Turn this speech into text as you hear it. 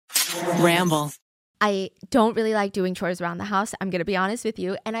Ramble. I don't really like doing chores around the house, I'm gonna be honest with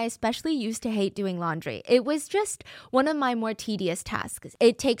you, and I especially used to hate doing laundry. It was just one of my more tedious tasks.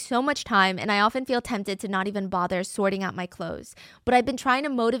 It takes so much time, and I often feel tempted to not even bother sorting out my clothes. But I've been trying to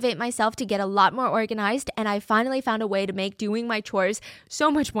motivate myself to get a lot more organized, and I finally found a way to make doing my chores so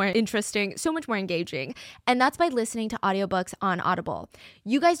much more interesting, so much more engaging, and that's by listening to audiobooks on Audible.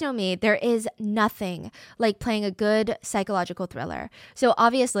 You guys know me, there is nothing like playing a good psychological thriller. So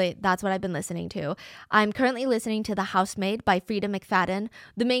obviously, that's what I've been listening to. I'm currently listening to The Housemaid by Frida McFadden.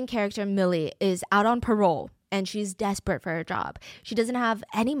 The main character, Millie, is out on parole and she's desperate for a job. She doesn't have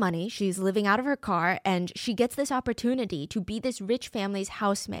any money. She's living out of her car and she gets this opportunity to be this rich family's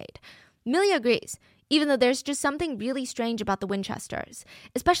housemaid. Millie agrees, even though there's just something really strange about the Winchesters.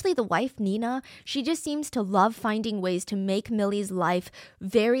 Especially the wife, Nina. She just seems to love finding ways to make Millie's life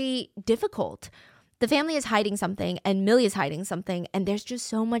very difficult. The family is hiding something and Millie is hiding something, and there's just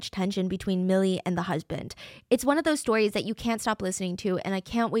so much tension between Millie and the husband. It's one of those stories that you can't stop listening to, and I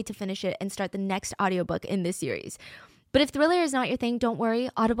can't wait to finish it and start the next audiobook in this series. But if thriller is not your thing, don't worry.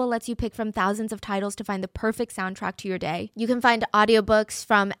 Audible lets you pick from thousands of titles to find the perfect soundtrack to your day. You can find audiobooks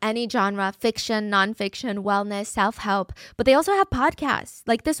from any genre, fiction, nonfiction, wellness, self-help, but they also have podcasts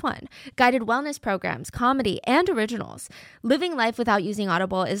like this one, guided wellness programs, comedy, and originals. Living life without using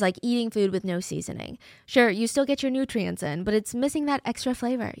Audible is like eating food with no seasoning. Sure, you still get your nutrients in, but it's missing that extra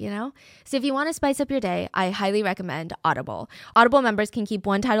flavor, you know? So if you want to spice up your day, I highly recommend Audible. Audible members can keep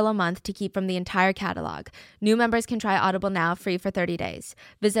one title a month to keep from the entire catalog. New members can try Audible now free for 30 days.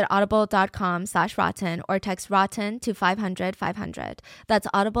 Visit audible.com/rotten or text rotten to 500-500. That's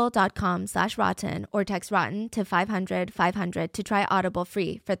audible.com/rotten or text rotten to 500-500 to try Audible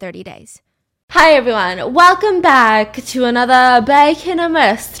free for 30 days. Hi everyone, welcome back to another Bacon a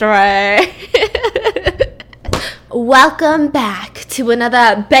Mystery. Welcome back to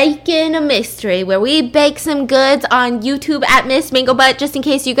another Bacon a Mystery, where we bake some goods on YouTube at Miss Mango Butt, just in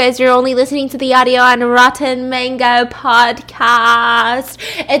case you guys are only listening to the audio on Rotten Mango Podcast.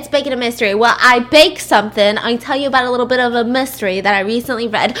 It's Bacon a Mystery. Well, I bake something. I tell you about a little bit of a mystery that I recently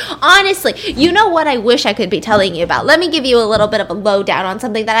read. Honestly, you know what I wish I could be telling you about? Let me give you a little bit of a lowdown on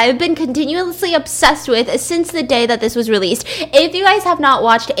something that I've been continuously obsessed with since the day that this was released. If you guys have not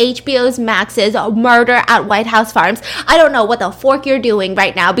watched HBO's Max's Murder at White House Farms, I don't know what the fork you're doing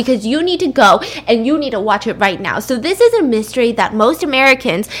right now, because you need to go and you need to watch it right now. So this is a mystery that most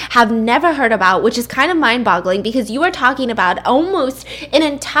Americans have never heard about, which is kind of mind-boggling, because you are talking about almost an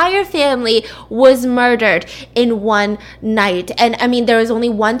entire family was murdered in one night. And I mean, there is only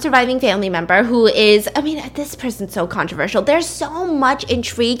one surviving family member who is, I mean, this person's so controversial. There's so much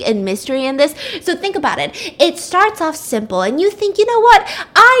intrigue and mystery in this. So think about it. It starts off simple and you think, you know what?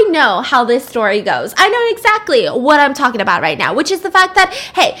 I know how this story goes. I know exactly what I'm talking about right now, which is the fact that,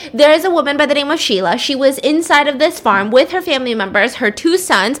 hey, there is a woman by the name of Sheila. She was inside of this farm with her family members, her two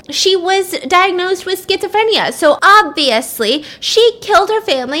sons. She was diagnosed with schizophrenia. So obviously, she killed her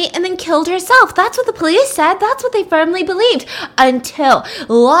family and then killed herself. That's what the police said. That's what they firmly believed, until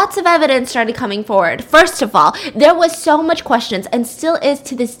lots of evidence started coming forward. First of all, there was so much questions, and still is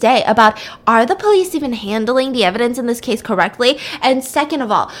to this day, about, are the police even handling the evidence in this case correctly? And second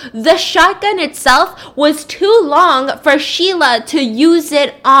of all, the shotgun itself was too long for Sheila to use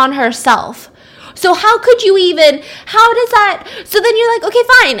it on herself. So how could you even, how does that, so then you're like, okay,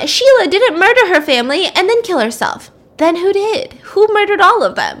 fine, Sheila didn't murder her family and then kill herself. Then who did? Who murdered all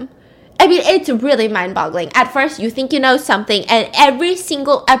of them? I mean, it's really mind-boggling. At first, you think you know something, and every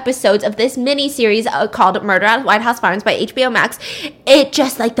single episode of this mini-series called Murder at White House Farms by HBO Max, it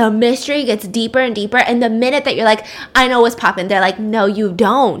just, like, the mystery gets deeper and deeper, and the minute that you're like, I know what's poppin', they're like, no, you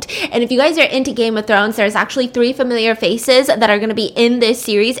don't. And if you guys are into Game of Thrones, there's actually 3 familiar faces that are going to be in this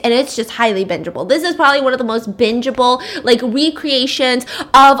series, and it's just highly bingeable. This is probably one of the most bingeable, like, recreations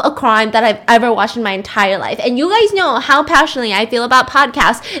of a crime that I've ever watched in my entire life. And you guys know how passionately I feel about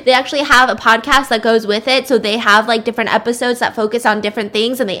podcasts. They actually have a podcast that goes with it, so they have like different episodes that focus on different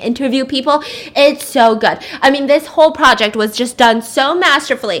things and they interview people. It's so good. I mean, this whole project was just done so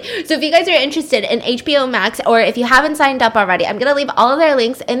masterfully. So if you guys are interested in HBO Max, or if you haven't signed up already, I'm gonna leave all of their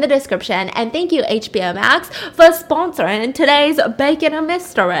links in the description. And thank you, HBO Max, for sponsoring today's Bacon a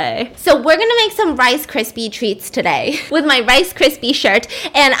Mystery. So we're gonna make some Rice Krispie treats today with my Rice Krispie shirt,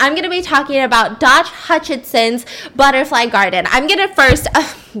 and I'm gonna be talking about Dot Hutchinson's Butterfly Garden. I'm gonna first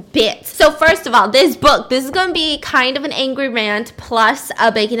bits. So first of all, this is going to be kind of an angry rant plus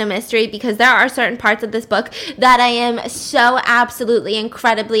a Bacon a Mystery, because there are certain parts of this book that I am so absolutely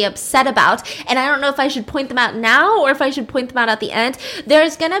incredibly upset about, and I don't know if I should point them out now or if I should point them out at the end.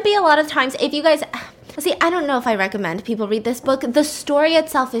 There's going to be a lot of times, if you guys, See, I don't know if I recommend people read this book. The story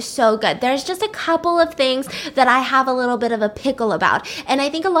itself is so good. There's just a couple of things that I have a little bit of a pickle about. And I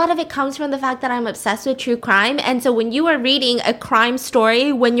think a lot of it comes from the fact that I'm obsessed with true crime. And so when you are reading a crime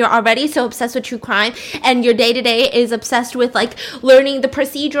story, when you're already so obsessed with true crime and your day-to-day is obsessed with like learning the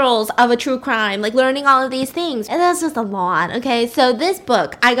procedurals of a true crime, like learning all of these things, and that's just a lot. Okay, so this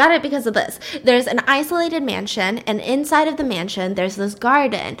book, I got it because of this. There's an isolated mansion, and inside of the mansion there's this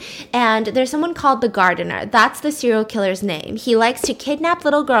garden, and there's someone called the gardener. That's the serial killer's name. He likes to kidnap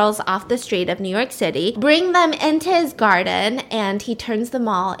little girls off the street of New York City, bring them into his garden, and he turns them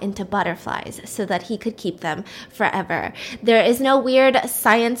all into butterflies so that he could keep them forever. There is no weird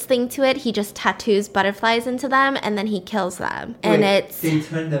science thing to it. He just tattoos butterflies into them and then he kills them. And they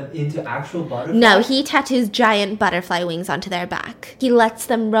turn them into actual butterflies? No, he tattoos giant butterfly wings onto their back. He lets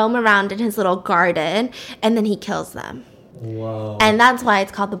them roam around in his little garden and then he kills them. Whoa. And that's why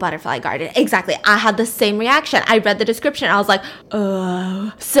it's called the Butterfly Garden. Exactly. I had the same reaction. I read the description. I was like,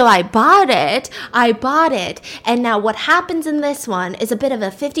 oh. So I bought it. And now what happens in this one is a bit of a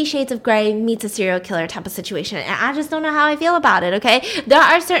 50 Shades of Grey meets a serial killer type of situation. And I just don't know how I feel about it, okay? There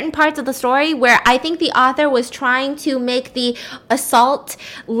are certain parts of the story where I think the author was trying to make the assault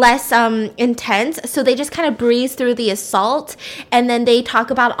less intense. So they just kind of breeze through the assault. And then they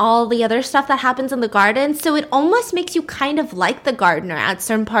talk about all the other stuff that happens in the garden. So it almost makes you kind of like the gardener at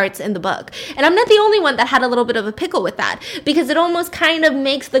certain parts in the book. And I'm not the only one that had a little bit of a pickle with that, because it almost kind of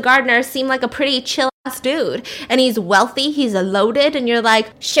makes the gardener seem like a pretty chill ass dude. And he's wealthy, he's loaded, and you're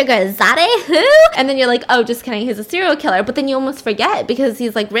like, Sugar Zaddy? Who? And then you're like, oh, just kidding, he's a serial killer. But then you almost forget because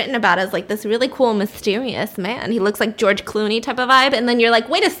he's like written about as like this really cool, mysterious man. He looks like George Clooney type of vibe. And then you're like,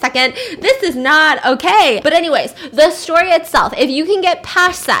 wait a second, this is not okay. But anyways, the story itself, if you can get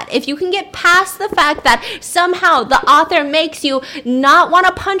past that, if you can get past the fact that somehow the author makes you not want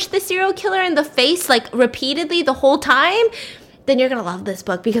to punch the serial killer in the face like repeatedly the whole time, then you're gonna love this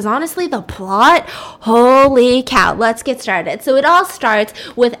book, because honestly the plot, holy cow. Let's get started. So it all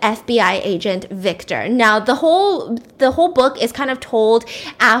starts with FBI agent Victor. Now the whole book is kind of told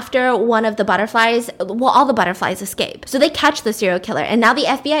after one of the butterflies, well, all the butterflies escape. So they catch the serial killer, and now the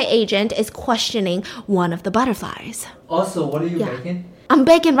FBI agent is questioning one of the butterflies. Also, what are you making? I'm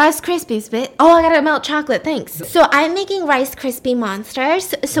baking Rice Krispies, bitch. Oh, I gotta melt chocolate, thanks. So I'm making Rice Krispie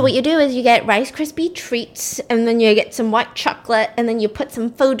monsters. So what you do is you get Rice Krispie treats, and then you get some white chocolate, and then you put some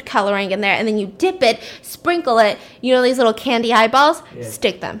food coloring in there, and then you dip it, sprinkle it, you know these little candy eyeballs? Yeah.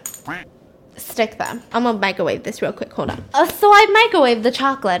 Stick them. I'm gonna microwave this real quick. Hold on. So I microwaved the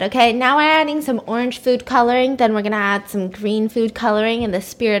chocolate, okay? Now we're adding some orange food coloring. Then we're gonna add some green food coloring in the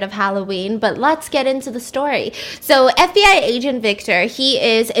spirit of Halloween. But let's get into the story. So FBI agent Victor, he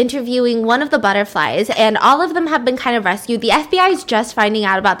is interviewing one of the butterflies, and all of them have been kind of rescued. The FBI is just finding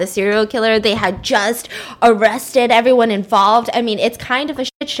out about the serial killer. They had just arrested everyone involved. I mean, it's kind of a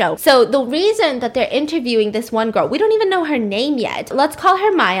shit show. So the reason that they're interviewing this one girl, we don't even know her name yet. Let's call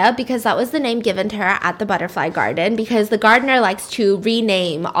her Maya, because that was the name given to her at the butterfly garden, because the gardener likes to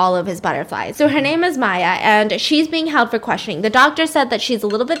rename all of his butterflies. So her name is Maya, and she's being held for questioning. The doctor said that she's a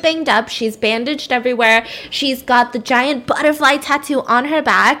little bit banged up. She's bandaged everywhere. She's got the giant butterfly tattoo on her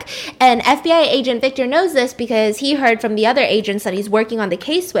back, and FBI agent Victor knows this because he heard from the other agents that he's working on the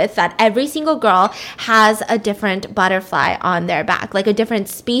case with that every single girl has a different butterfly on their back, like a different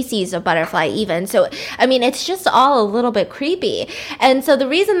species of butterfly even. So, I mean, it's just all a little bit creepy. And so the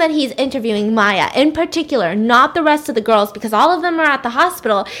reason that he's interviewing Maya in particular, not the rest of the girls, because all of them are at the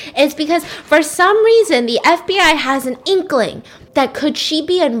hospital, is because for some reason the FBI has an inkling that could she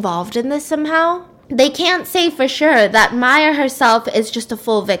be involved in this somehow? They can't say for sure that Maya herself is just a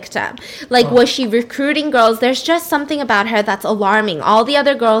full victim. Like, was she recruiting girls? There's just something about her that's alarming. All the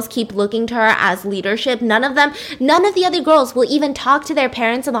other girls keep looking to her as leadership. None of the other girls will even talk to their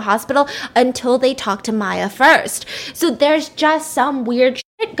parents in the hospital until they talk to Maya first. So there's just some weird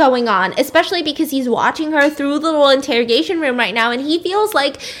shit going on, especially because he's watching her through the little interrogation room right now, and he feels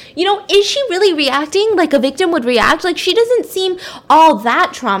like, you know, is she really reacting like a victim would react? Like, she doesn't seem all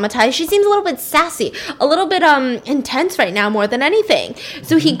that traumatized. She seems a little bit sassy, a little bit intense right now more than anything.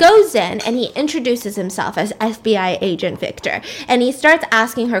 So he goes in and he introduces himself as FBI agent Victor, and he starts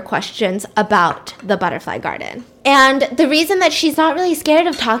asking her questions about the butterfly garden. And the reason that she's not really scared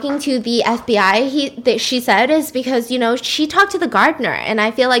of talking to the FBI, she said, is because, you know, she talked to the gardener, and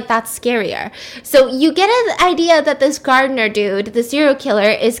I feel like that's scarier. So you get an idea that this gardener dude, the serial killer,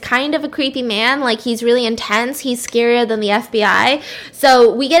 is kind of a creepy man. Like, he's really intense. He's scarier than the FBI.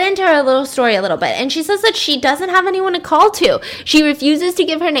 So we get into her little story a little bit, and she says that she doesn't have anyone to call to. She refuses to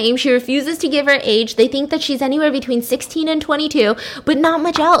give her name. She refuses to give her age. They think that she's anywhere between 16 and 22, but not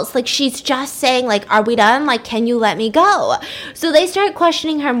much else. Like, she's just saying, like, are we done? Like, can you let me go? So they start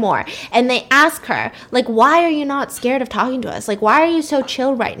questioning her more, and they ask her, like, why are you not scared of talking to us? Like, why are you so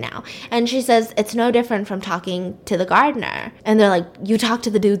chill right now? And she says, it's no different from talking to the gardener. And they're like, you talk to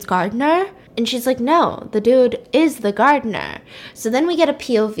the dude's gardener? And she's like, no, the dude is the gardener. So then we get a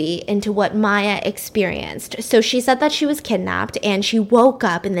POV into what Maya experienced. So she said that she was kidnapped and she woke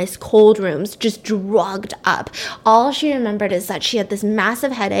up in this cold room, just drugged up. All she remembered is that she had this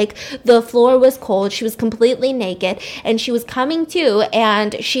massive headache. The floor was cold. She was completely naked and she was coming to,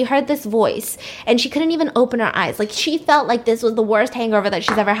 and she heard this voice and she couldn't even open her eyes. Like, she felt like this was the worst hangover that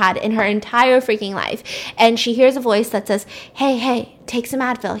she's ever had in her entire freaking life. And she hears a voice that says, hey, take some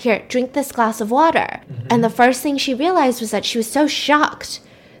Advil. Here, drink this glass of water. And the first thing she realized was that she was so shocked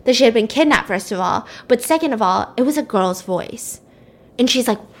that she had been kidnapped, first of all. But second of all, it was a girl's voice. And she's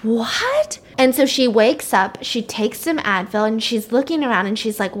like, what? And so she wakes up, she takes some Advil, and she's looking around and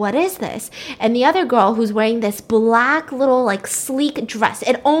she's like, what is this? And the other girl, who's wearing this black little like sleek dress,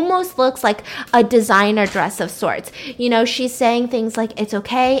 it almost looks like a designer dress of sorts. You know, she's saying things like, it's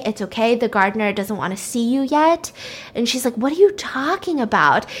okay, the gardener doesn't want to see you yet. And she's like, what are you talking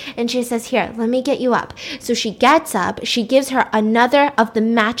about? And she says, here, let me get you up. So she gets up, she gives her another of the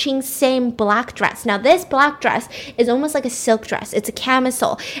matching same black dress. Now this black dress is almost like a silk dress. It's a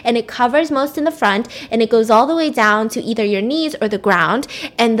camisole, and it covers most in the front, and it goes all the way down to either your knees or the ground,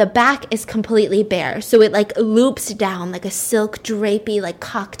 and the back is completely bare. So it like loops down like a silk drapey like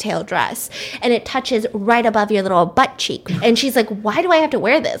cocktail dress, and it touches right above your little butt cheek. And she's like, why do I have to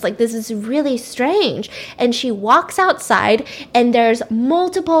wear this? Like, this is really strange. And she walks outside, and there's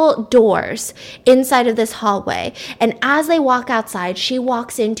multiple doors inside of this hallway, and as they walk outside, she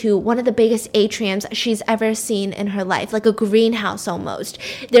walks into one of the biggest atriums she's ever seen in her life, like a greenhouse almost.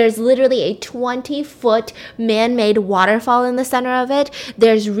 There's literally a 20-foot man-made waterfall in the center of it.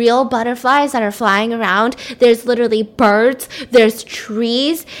 There's real butterflies that are flying around. There's literally birds. There's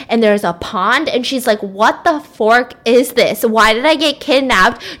trees, and there's a pond. And she's like, what the fork is this? Why did I get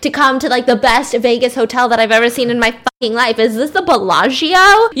kidnapped to come to like the best Vegas hotel that I've ever seen in my fucking life? Is this the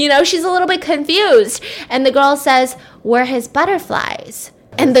Bellagio? You know, she's a little bit confused. And the girl says, we're his butterflies.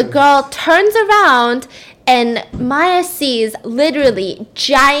 And the girl turns around, and Maya sees literally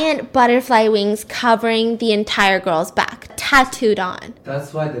giant butterfly wings covering the entire girl's back, tattooed on.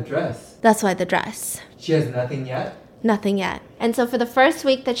 That's why the dress. That's why the dress. She has nothing yet? Nothing yet. And so for the first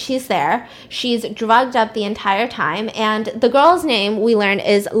week that she's there, she's drugged up the entire time. And the girl's name, we learn,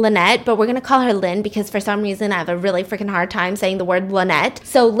 is Lynette, but we're going to call her Lynn because for some reason I have a really freaking hard time saying the word Lynette.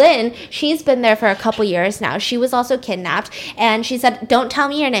 So Lynn, she's been there for a couple years now. She was also kidnapped. And she said, don't tell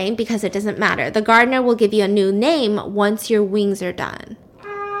me your name because it doesn't matter. The gardener will give you a new name once your wings are done.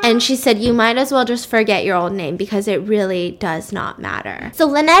 And she said, you might as well just forget your old name because it really does not matter. So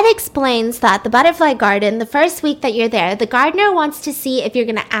Lynette explains that the butterfly garden, the first week that you're there, the gardener wants to see if you're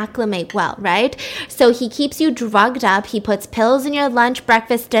going to acclimate well, right? So he keeps you drugged up. He puts pills in your lunch,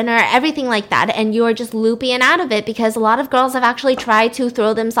 breakfast, dinner, everything like that. And you're just loopy and out of it because a lot of girls have actually tried to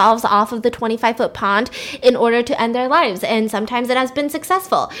throw themselves off of the 25-foot pond in order to end their lives. And sometimes it has been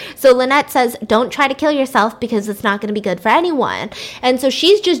successful. So Lynette says, don't try to kill yourself because it's not going to be good for anyone. And so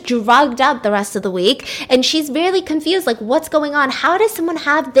she's just drugged up the rest of the week, and she's really confused, like, what's going on? How does someone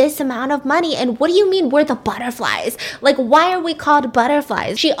have this amount of money? And what do you mean we're the butterflies? Like, why are we called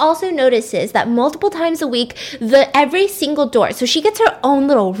butterflies? She also notices that multiple times a week, every single door, so she gets her own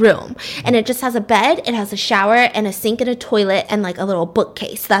little room, and it just has a bed, it has a shower, and a sink and a toilet, and like a little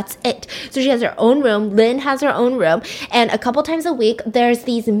bookcase. That's it. So she has her own room. Lynn has her own room, and a couple times a week, there's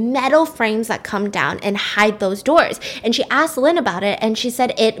these metal frames that come down and hide those doors. And she asked Lynn about it, and she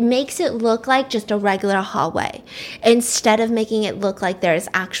said it makes it look like just a regular hallway instead of making it look like there's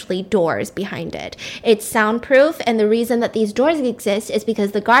actually doors behind it. It's soundproof, and the reason that these doors exist is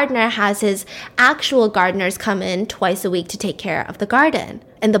because the gardener has his actual gardeners come in twice a week to take care of the garden,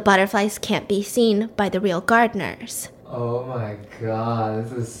 and the butterflies can't be seen by the real gardeners. Oh my god,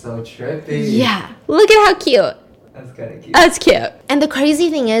 this is so trippy. Yeah, look at how cute. That's kind of cute. That's cute. And the crazy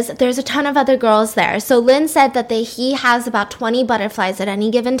thing is, there's a ton of other girls there. So Lin said that he has about 20 butterflies at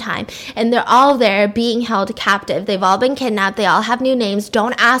any given time, and they're all there being held captive. They've all been kidnapped. They all have new names.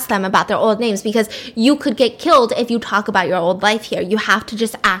 Don't ask them about their old names because you could get killed if you talk about your old life here. You have to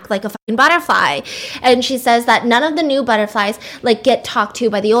just act like a fucking butterfly. And she says that none of the new butterflies like get talked to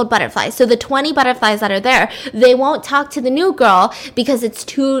by the old butterflies. So the 20 butterflies that are there, they won't talk to the new girl because it's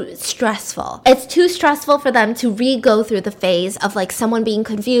too stressful. It's too stressful for them to re-go through the phase of like someone being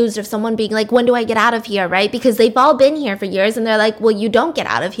confused or someone being like, when do I get out of here, right? Because they've all been here for years and they're like, well, you don't get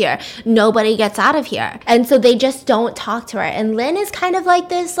out of here. Nobody gets out of here. And so they just don't talk to her. And Lin is kind of like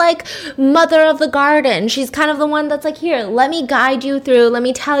this like mother of the garden. She's kind of the one that's like, here, let me guide you through. Let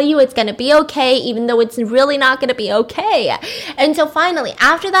me tell you it's going to be okay, even though it's really not going to be okay. And so finally,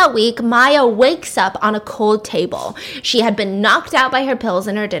 after that week, Maya wakes up on a cold table. She had been knocked out by her pills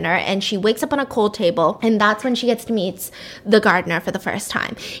and her dinner, and she wakes up on a cold table, and that's when she gets to meet the gardener for the first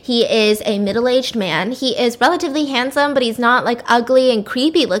time. He is a middle-aged man. He is relatively handsome, but he's not like ugly and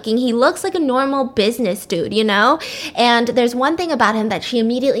creepy looking. He looks like a normal business dude, you know? And there's one thing about him that she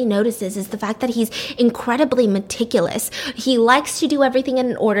immediately notices is the fact that he's incredibly meticulous. He likes to do everything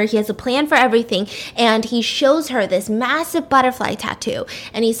in order. He has a plan for everything, and he shows her this massive butterfly tattoo,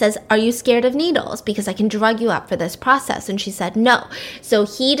 and he says, are you scared of needles? Because I can drug you up for this process. And she said no. So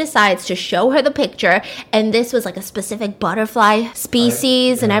he decides to show her the picture, and this was like a specific butterfly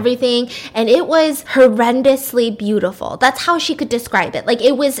species and everything, and it was horrendously beautiful. That's how she could describe it. Like,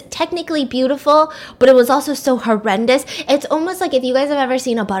 it was technically beautiful, but it was also so horrendous. It's almost like if you guys have ever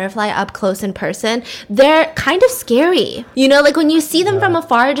seen a butterfly up close in person, they're kind of scary. You know, like when you see them from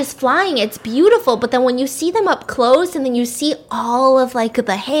afar just flying, it's beautiful, but then when you see them up close and then you see all of like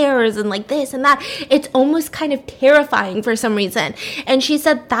the hairs and like this and that, it's almost kind of terrifying for some reason. And she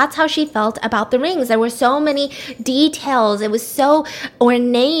said that's how she felt about the rings. There were so many details. It was so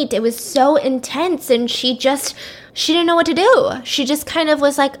ornate. It was so intense, and she didn't know what to do. She just kind of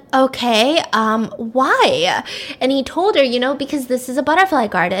was like, okay, why? And he told her, you know, because this is a butterfly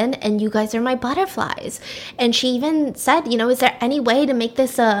garden and you guys are my butterflies. And she even said, you know, is there any way to make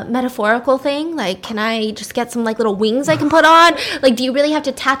this a metaphorical thing? Like, can I just get some like little wings I can put on? Like, do you really have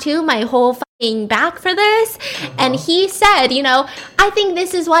to tattoo my whole back for this? And he said, you know, I think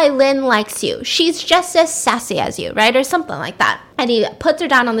this is why Lin likes you. She's just as sassy as you, right? Or something like that. And he puts her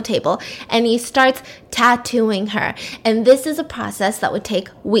down on the table and he starts tattooing her. And this is a process that would take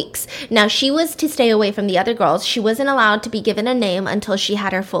weeks. Now, she was to stay away from the other girls. She wasn't allowed to be given a name until she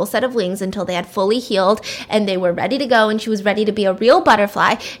had her full set of wings, until they had fully healed and they were ready to go and she was ready to be a real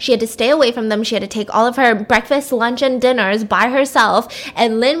butterfly. She had to stay away from them. She had to take all of her breakfast, lunch, and dinners by herself.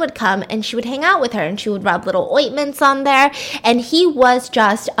 And Lin would come and she would hang out with her and she would rub little ointments on there. And he was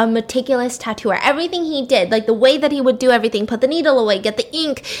just a meticulous tattooer. Everything he did, like the way that he would do everything, put the needle away, get the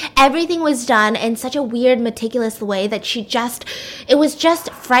ink, everything was done in such a weird, meticulous way that it was just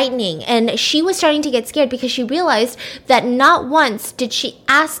frightening. And she was starting to get scared because she realized that not once did she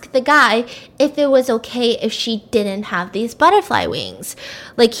ask the guy if it was okay if she didn't have these butterfly wings.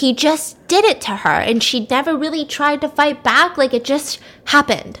 Like, he just did it to her and she never really tried to fight back. Like, it just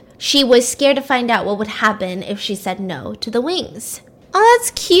happened. She was scared to find out what would happen if she said no to the wings. Oh,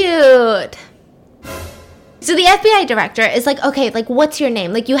 that's cute. So the FBI director is like, okay, like, what's your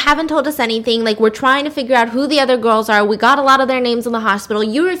name? Like, you haven't told us anything. Like, we're trying to figure out who the other girls are. We got a lot of their names in the hospital.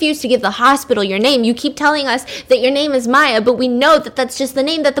 You refuse to give the hospital your name. You keep telling us that your name is Maya, but we know that that's just the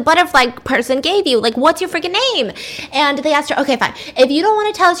name that the butterfly person gave you. Like, what's your freaking name? And they asked her, okay, fine. If you don't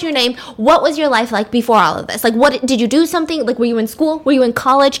want to tell us your name, what was your life like before all of this? Like, what did you do something? Like, were you in school? Were you in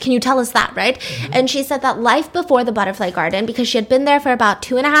college? Can you tell us that, right? Mm-hmm. And she said that life before the butterfly garden, because she had been there for about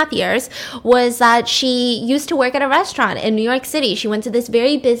 2.5 years, was that she used to work at a restaurant in New York City. She went to this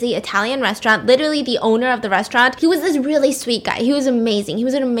very busy Italian restaurant. Literally, the owner of the restaurant, he was this really sweet guy. He was amazing. He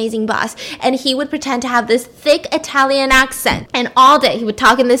was an amazing boss. And he would pretend to have this thick Italian accent. And all day, he would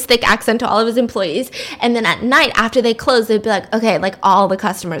talk in this thick accent to all of his employees. And then at night, after they closed, they'd be like, okay, like, all the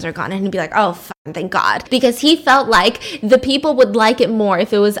customers are gone. And he'd be like, oh, thank God. Because he felt like the people would like it more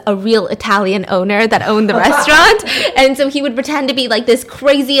if it was a real Italian owner that owned the restaurant. And so he would pretend to be like this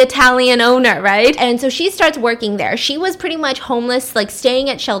crazy Italian owner, right? And so she starts working there. She was pretty much homeless, like staying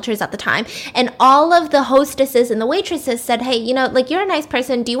at shelters at the time. And all of the hostesses and the waitresses said, hey, you know, like, you're a nice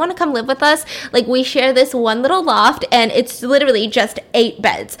person. Do you want to come live with us? Like, we share this one little loft and it's literally just 8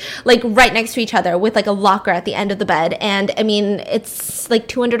 beds, like right next to each other with like a locker at the end of the bed. And I mean, it's like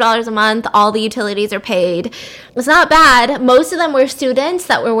 $200 a month. All the utilities are paid. It's not bad. Most of them were students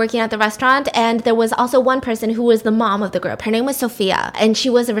that were working at the restaurant, and there was also one person who was the mom of the group. Her name was Sophia, and she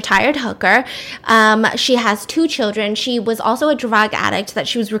was a retired hooker. She has 2 children. She was also a drug addict that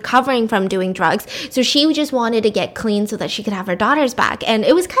she was recovering from doing drugs. So she just wanted to get clean so that she could have her daughters back. And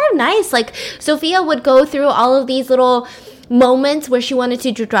it was kind of nice. Like, Sophia would go through all of these little moments where she wanted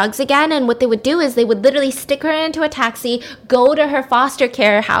to do drugs again, and what they would do is they would literally stick her into a taxi, go to her foster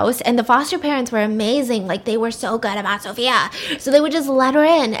care house, and the foster parents were amazing. Like, they were so good about Sophia, so they would just let her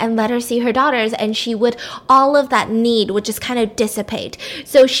in and let her see her daughters, and she would, all of that need would just kind of dissipate.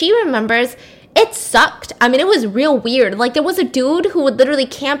 So she remembers it sucked. I mean, it was real weird. Like, there was a dude who would literally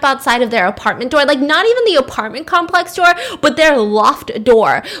camp outside of their apartment door, like, not even the apartment complex door, but their loft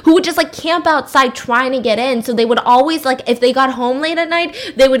door, who would just, like, camp outside trying to get in. So they would always, like, if they got home late at night,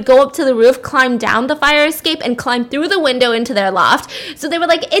 they would go up to the roof, climb down the fire escape, and climb through the window into their loft. So they were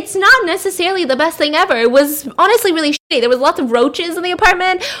like, it's not necessarily the best thing ever. It was honestly really shitty. There was lots of roaches in the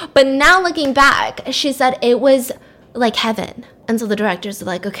apartment, but now looking back, she said it was like heaven. And so the directors are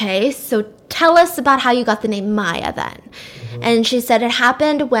like, okay, so tell us about how you got the name Maya then. And she said it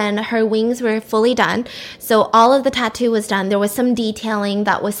happened when her wings were fully done. So all of the tattoo was done. There was some detailing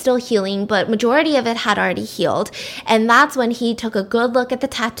that was still healing, but majority of it had already healed. And that's when he took a good look at the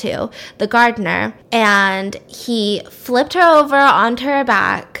tattoo, the gardener, and he flipped her over onto her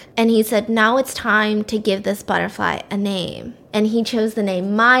back. And he said, now it's time to give this butterfly a name. And he chose the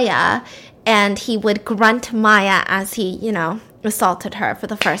name Maya, and he would grunt Maya as he, assaulted her for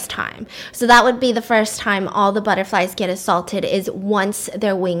the first time. So that would be the first time all the butterflies get assaulted, is once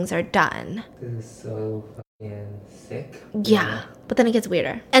their wings are done. This is so fucking sick. Yeah. But then it gets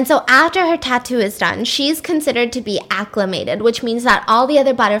weirder. And so after her tattoo is done, she's considered to be acclimated, which means that all the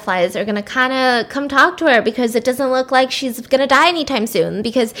other butterflies are going to kind of come talk to her, because it doesn't look like she's going to die anytime soon.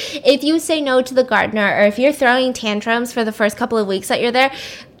 Because if you say no to the gardener, or if you're throwing tantrums for the first couple of weeks that you're there,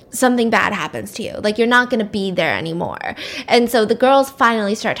 something bad happens to you. Like, you're not going to be there anymore. And so the girls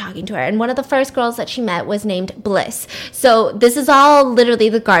finally start talking to her. And one of the first girls that she met was named Bliss. So this is all literally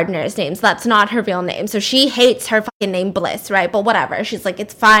the gardener's names. That's not her real name. So she hates her fucking name Bliss, right? But whatever. She's like,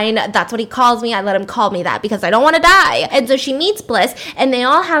 it's fine. That's what he calls me. I let him call me that because I don't want to die. And so she meets Bliss, and they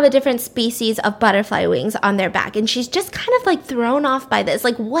all have a different species of butterfly wings on their back. And she's just kind of like thrown off by this.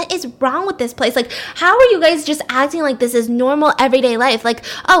 Like, what is wrong with this place? Like, how are you guys just acting like this is normal everyday life? Like,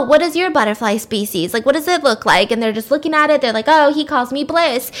 oh, what is your butterfly species? Like, what does it look like? And they're just looking at it. They're like, oh, he calls me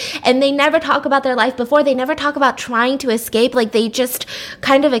Bliss. And they never talk about their life before. They never talk about trying to escape. Like, they just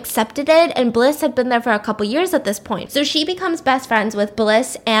kind of accepted it. And Bliss had been there for a couple years at this point. So she becomes best friends with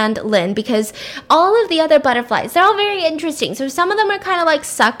Bliss and Lynn, because all of the other butterflies, they're all very interesting. So some of them are kind of like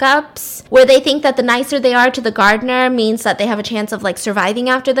suck-ups, where they think that the nicer they are to the gardener means that they have a chance of like surviving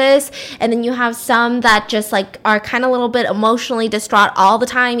after this. And then you have some that just like are kind of a little bit emotionally distraught all the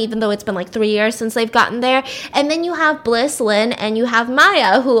time, even though it's been like 3 years since they've gotten there. And then you have Bliss, Lynn, and you have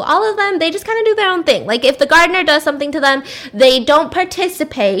Maya, who all of them, they just kind of do their own thing. Like, if the gardener does something to them, they don't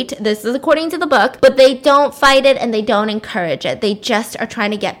participate. This is according to the book, but they don't fight it and they don't encourage it. They just are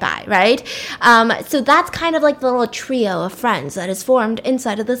trying to get by, right? So that's kind of like the little trio of friends that is formed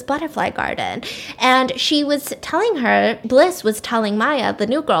inside of this butterfly garden. And she was telling her, Bliss was telling Maya, the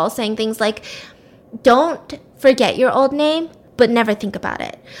new girl, saying things like, don't forget your old name, but never think about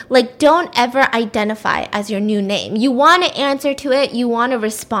it. Like, don't ever identify as your new name. You want to answer to it. You want to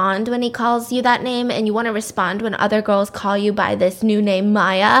respond when he calls you that name, and you want to respond when other girls call you by this new name,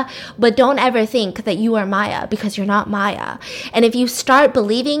 Maya. But don't ever think that you are Maya, because you're not Maya. And if you start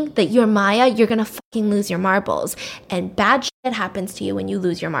believing that you're Maya, you're going to fucking lose your marbles. And bad shit happens to you when you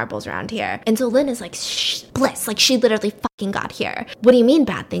lose your marbles around here. And so Lynn is like, shh, Bliss, like, she literally fucking got here. What do you mean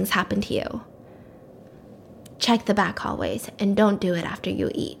bad things happen to you? Check the back hallways, and don't do it after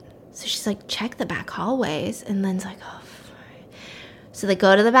you eat. So she's like, check the back hallways. And Lynn's like, oh, fine. So they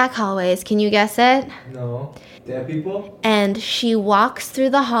go to the back hallways. Can you guess it? No. Dead people? And she walks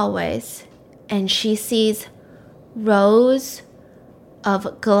through the hallways, and she sees rows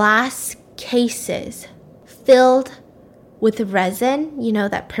of glass cases filled with resin,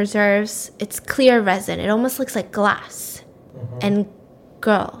 that preserves. It's clear resin. It almost looks like glass. And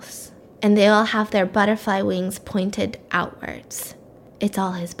girls. And they all have their butterfly wings pointed outwards. It's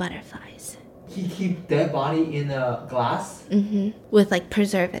all his butterflies. He keep dead body in a glass? With like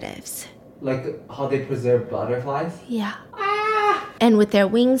preservatives. Like how they preserve butterflies? Yeah. Ah! And with their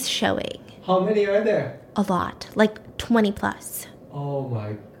wings showing. How many are there? A lot. Like 20 plus. Oh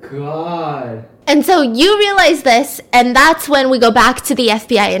my god. And so you realize this, and that's when we go back to the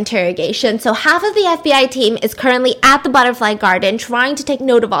FBI interrogation. So half of the FBI team is currently at the Butterfly Garden trying to take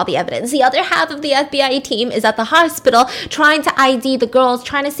note of all the evidence. The other half of the FBI team is at the hospital trying to ID the girls,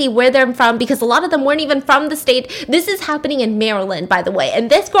 trying to see where they're from, because a lot of them weren't even from the state. This is happening in Maryland, by the way. And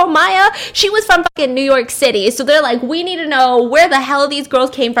this girl, Maya, she was from fucking New York City. So they're like, we need to know where the hell these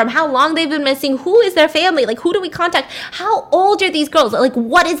girls came from, how long they've been missing, who is their family, like who do we contact, how old are these girls, like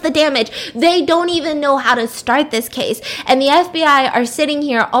what is the damage? They don't even know how to start this case. And the FBI are sitting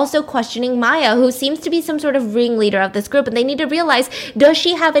here also questioning Maya, who seems to be some sort of ringleader of this group, and they need to realize, does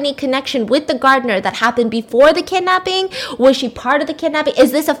she have any connection with the gardener that happened before the kidnapping? Was she part of the kidnapping?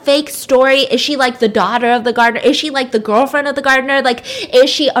 Is this a fake story? Is she like the daughter of the gardener? Is she like the girlfriend of the gardener? Like, is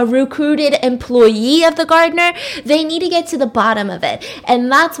she a recruited employee of the gardener? They need to get to the bottom of it.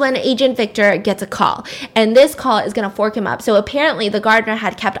 And that's when Agent Victor gets a call, and this call is going to fork him up. So apparently the gardener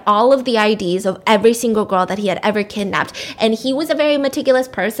had kept all of the IDs of every single girl that he had ever kidnapped, and he was a very meticulous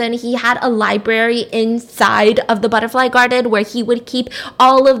person. He had a library inside of the Butterfly Garden where he would keep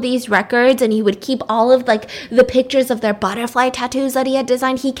all of these records, and he would keep all of like the pictures of their butterfly tattoos that he had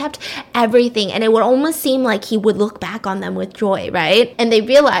designed. He kept everything, and it would almost seem like he would look back on them with joy, right? And they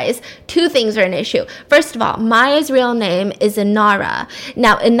realize two things are an issue. First of all, Maya's real name is Inara.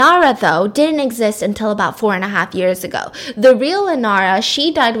 Now, Inara, though, didn't exist until about 4.5 years ago. The real Inara,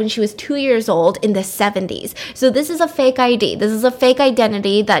 she died when she was 2 years old in the 70s. So this is a fake ID. This is a fake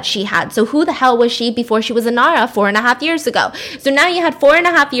identity that she had. So who the hell was she before she was Inara 4.5 years ago? So now you had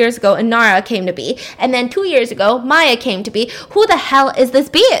 4.5 years ago, Inara came to be, and then 2 years ago, Maya came to be. Who the hell is this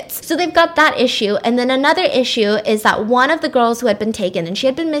Beats? So they've got that issue. And then another issue is that one of the girls who had been taken, and she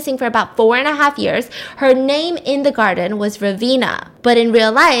had been missing for about 4.5 years, her name in the garden was Ravina. But in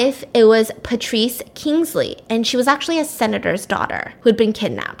real life, it was Patrice Kingsley, and she was actually a senator's daughter who had been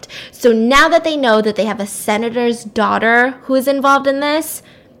kidnapped. So now that they know that they have a senator's daughter who is involved in this,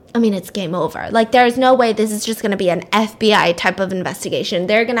 I mean, it's game over. Like, there's no way this is just going to be an FBI type of investigation.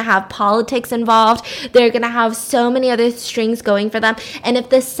 They're going to have politics involved. They're going to have so many other strings going for them. And if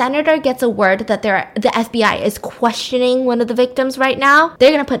the senator gets a word that the FBI is questioning one of the victims right now,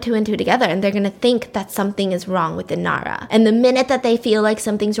 they're going to put two and two together, and they're going to think that something is wrong with Inara. And the minute that they feel like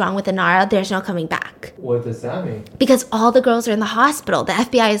something's wrong with Inara, there's no coming back. What does that mean? Because all the girls are in the hospital. The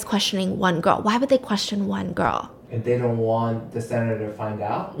FBI is questioning one girl. Why would they question one girl? And they don't want the senator to find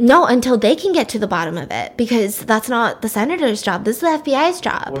out? No, until they can get to the bottom of it, because that's not the senator's job. This is the FBI's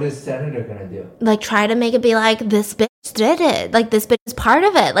job. What is senator gonna do? Like, try to make it be like, this bitch did it. Like, this bitch is part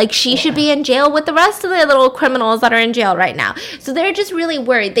of it. Like, she should be in jail with the rest of the little criminals that are in jail right now. So they're just really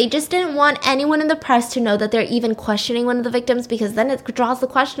worried. They just didn't want anyone in the press to know that they're even questioning one of the victims, because then it draws the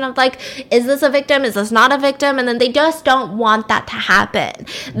question of, like, is this a victim? Is this not a victim? And then they just don't want that to happen.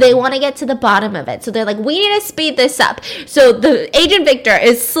 They want to get to the bottom of it. So they're like, we need to speed this up. So the Agent Victor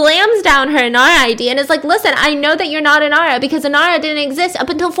slams down her Inara ID and is like, listen, I know that you're not Inara because Inara didn't exist up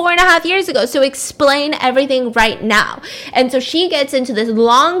until 4.5 years ago. So explain everything right now. And so she gets into this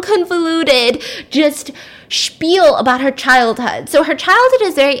long, convoluted, just spiel about her childhood. So her childhood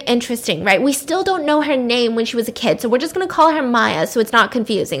is very interesting, right? We still don't know her name when she was a kid, so we're just going to call her Maya so it's not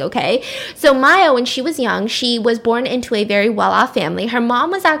confusing, okay? So Maya, when she was young, she was born into a very well-off family. Her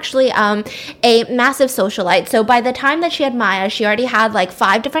mom was actually a massive socialite. So by the time that she had Maya, she already had like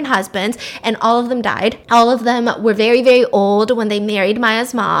 5 different husbands, and all of them died. All of them were very, very old when they married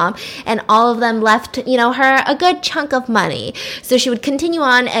Maya's mom, and all of them left, her a good chunk of money. So she would continue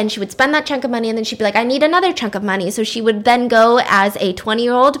on, and she would spend that chunk of money, and then she'd be like, I need another chunk of money. So she would then go as a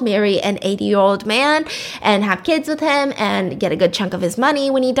 20-year-old, marry an 80-year-old man and have kids with him and get a good chunk of his money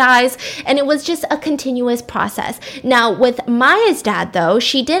when he dies. And it was just a continuous process. Now, with Maya's dad, though,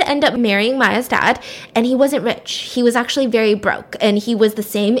 she did end up marrying Maya's dad, and he wasn't rich. He was actually very broke, and he was the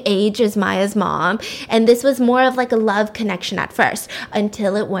same age as Maya's mom. And this was more of like a love connection at first,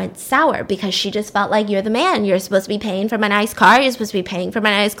 until it went sour, because she just felt like, you're the man. You're supposed to be paying for my nice car. You're supposed to be paying for my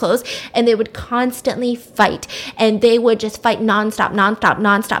nice clothes. And they would constantly fight, and they would just fight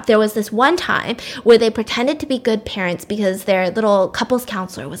nonstop. There was this one time where they pretended to be good parents because their little couples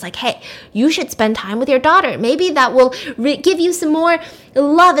counselor was like, hey, you should spend time with your daughter. Maybe that will give you some more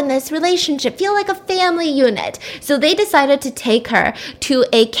love in this relationship. Feel like a family unit. So they decided to take her to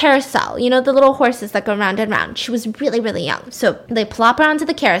a carousel, the little horses that go round and round. She was really, really young. So they plop her onto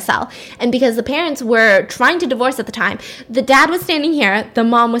the carousel, and because the parents were trying to divorce at the time, the dad was standing here, the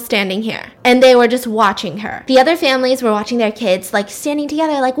mom was standing here, and they were just watching watching her. The other families were watching their kids, like standing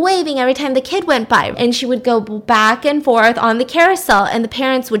together, like waving every time the kid went by. And she would go back and forth on the carousel, and the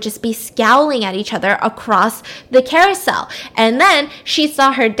parents would just be scowling at each other across the carousel. And then she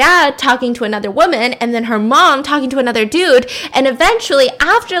saw her dad talking to another woman, and then her mom talking to another dude. And eventually,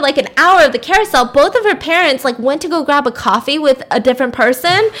 after like an hour of the carousel, both of her parents like went to go grab a coffee with a different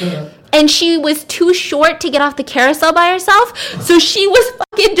person. And she was too short to get off the carousel by herself. So she was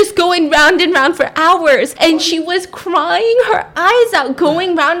fucking just going round and round for hours. And she was crying her eyes out,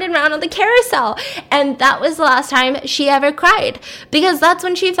 going round and round on the carousel. And that was the last time she ever cried. Because that's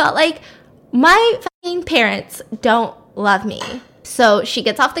when she felt like, my fucking parents don't love me. So she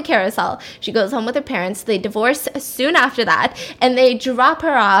gets off the carousel. She goes home with her parents. They divorce soon after that. And they drop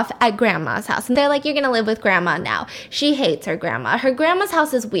her off at grandma's house. And they're like, you're going to live with grandma now. She hates her grandma. Her grandma's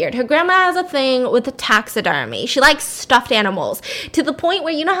house is weird. Her grandma has a thing with the taxidermy. She likes stuffed animals. To the point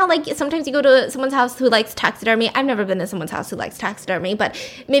where, you know how like sometimes you go to someone's house who likes taxidermy? I've never been to someone's house who likes taxidermy, but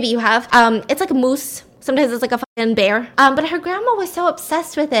maybe you have. It's like a moose. Sometimes it's like a fucking bear. But her grandma was so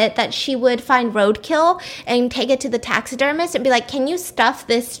obsessed with it that she would find roadkill and take it to the taxidermist and be like, can you stuff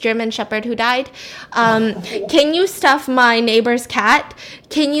this German Shepherd who died? Can you stuff my neighbor's cat?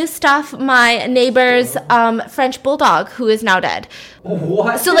 Can you stuff my neighbor's French bulldog who is now dead?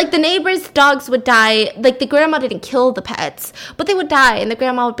 What? So, like, the neighbor's dogs would die. Like, the grandma didn't kill the pets, but they would die. And the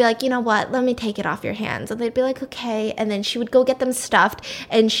grandma would be like, you know what? Let me take it off your hands. And they'd be like, okay. And then she would go get them stuffed,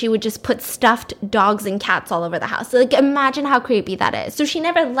 and she would just put stuffed dogs and cats all over the house. So, like, imagine how creepy that is. So she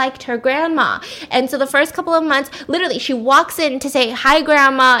never liked her grandma. And so the first couple of months, literally, she walks in to say, hi,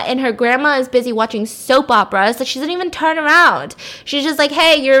 grandma. And her grandma is busy watching soap operas. So she doesn't even turn around. She's just like,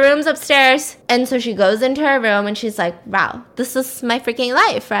 hey, your room's upstairs. And so she goes into her room, and she's like, wow, this is my freaking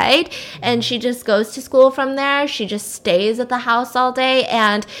life, right? And she just goes to school from there. She just stays at the house all day,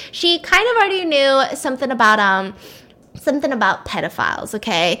 and she kind of already knew something about pedophiles,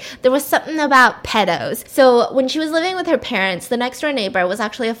 okay? There was something about pedos. So when she was living with her parents, the next door neighbor was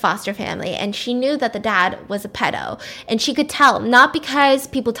actually a foster family, and she knew that the dad was a pedo. And she could tell, not because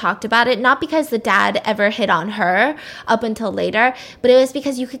people talked about it, not because the dad ever hit on her up until later, but it was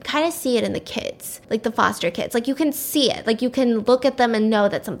because you could kind of see it in the kids, like the foster kids. Like, you can see it. Like, you can look at them and know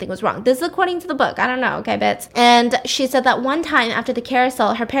that something was wrong. This is according to the book. I don't know, okay, bits? And she said that one time after the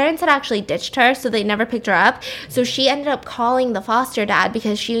carousel, her parents had actually ditched her, so they never picked her up. So she ended up calling the foster dad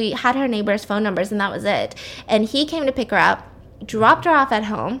because she had her neighbor's phone numbers, and that was it. And he came to pick her up, dropped her off at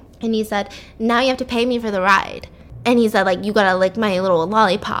home, and he said, now you have to pay me for the ride. And he said, like, you gotta lick my little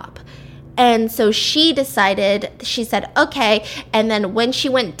lollipop. And so she decided, she said, okay. And then when she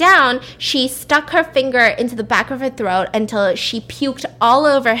went down, she stuck her finger into the back of her throat until she puked all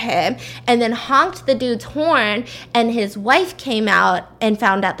over him, and then honked the dude's horn, and his wife came out and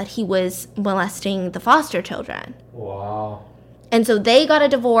found out that he was molesting the foster children. Wow. And so they got a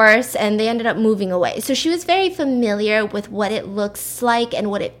divorce, and they ended up moving away. So she was very familiar with what it looks like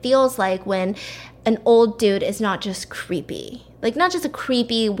and what it feels like when an old dude is not just creepy. Like, not just a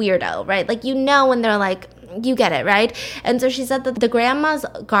creepy weirdo, right? Like, you know when they're like, you get it, right? And so she said that the grandma's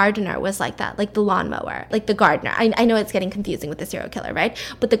gardener was like that, like the lawnmower, like the gardener. I know it's getting confusing with the serial killer, right?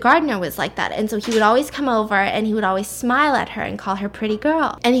 But the gardener was like that. And so he would always come over, and he would always smile at her and call her pretty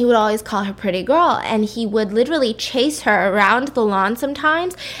girl. And he would always call her pretty girl. And he would literally chase her around the lawn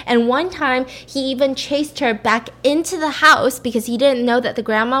sometimes. And one time he even chased her back into the house because he didn't know that the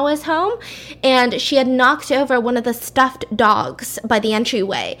grandma was home. And she had knocked over one of the stuffed dogs by the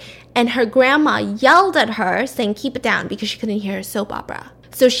entryway. And her grandma yelled at her, saying, keep it down, because she couldn't hear a soap opera.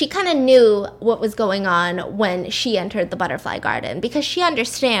 So she kind of knew what was going on when she entered the butterfly garden, because she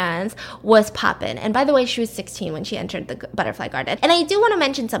understands what's poppin'. And by the way, she was 16 when she entered the butterfly garden. And I do want to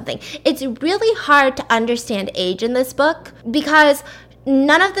mention something. It's really hard to understand age in this book, because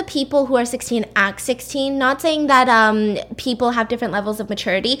none of the people who are 16 act 16. Not saying that people have different levels of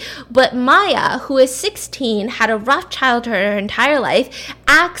maturity, but Maya, who is 16, had a rough childhood her entire life,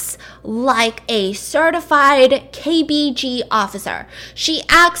 acts like a certified KBG officer. She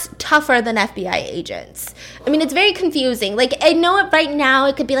acts tougher than FBI agents. I mean, it's very confusing. Like, I know it right now,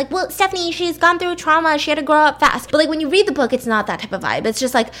 it could be like, well, Stephanie, she's gone through trauma, she had to grow up fast. But like, when you read the book, it's not that type of vibe. It's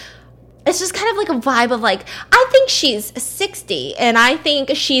just like, it's just kind of like a vibe of like, I think she's 60, and I think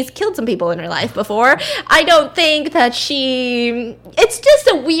she's killed some people in her life before. I don't think that it's just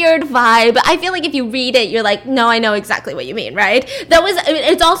a weird vibe. I feel like if you read it, you're like, no, I know exactly what you mean, right?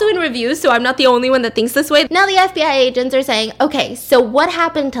 It's also in reviews, so I'm not the only one that thinks this way. Now the FBI agents are saying, okay, so what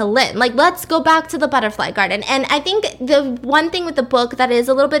happened to Lynn? Like, let's go back to the butterfly garden. And I think the one thing with the book that is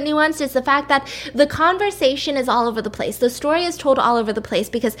a little bit nuanced is the fact that the conversation is all over the place. The story is told all over the place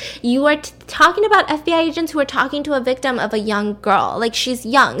because you are we're talking about FBI agents who are talking to a victim of a young girl. Like, she's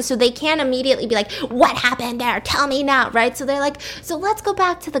young, so they can't immediately be like, what happened there? Tell me now, right? So they're like, so let's go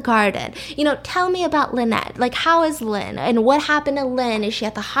back to the garden. You know, tell me about Lynette. Like, how is Lynn? And what happened to Lynn? Is she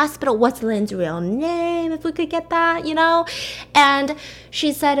at the hospital? What's Lynn's real name, if we could get that, you know? And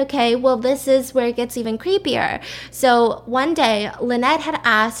she said, okay, well, this is where it gets even creepier. So one day, Lynette had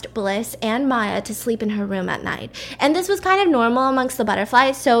asked Bliss and Maya to sleep in her room at night. And this was kind of normal amongst the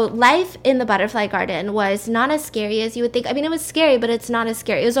butterflies. So life in the butterfly garden was not as scary as you would think. I mean, it was scary, but it's not as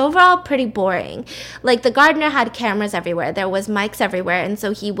scary. It was overall pretty boring. Like, the gardener had cameras everywhere. There was mics everywhere. And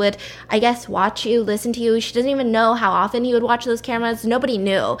so he would, I guess, watch you, listen to you. She doesn't even know how often he would watch those cameras. Nobody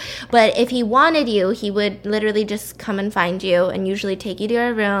knew. But if he wanted you, he would literally just come and find you and usually take you to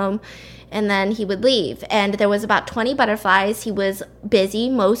your room, and then he would leave. And there was about 20 butterflies. He was busy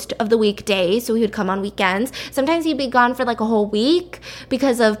most of the weekdays, so he would come on weekends. Sometimes he'd be gone for like a whole week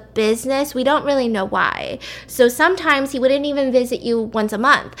because of business. We don't really know why. So sometimes he wouldn't even visit you once a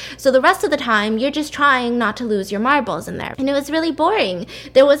month. So the rest of the time, you're just trying not to lose your marbles in there. And it was really boring.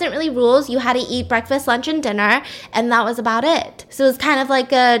 There wasn't really rules. You had to eat breakfast, lunch, and dinner, and that was about it. So it was kind of like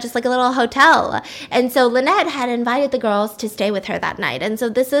just like a little hotel. And so Lynette had invited the girls to stay with her that night. And so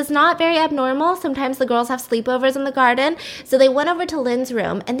this is not very abnormal. Sometimes the girls have sleepovers in the garden. So they went over to Lynn's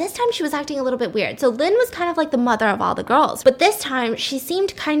room, and this time she was acting a little bit weird. So Lynn was kind of like the mother of all the girls, but this time she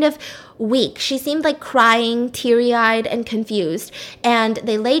seemed kind of weak. She seemed like crying, teary-eyed, and confused. And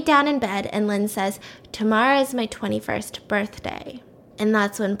they laid down in bed, and Lynn says, tomorrow is my 21st birthday. And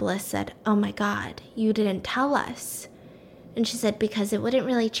that's when Bliss said, oh my God, you didn't tell us. And she said, because it wouldn't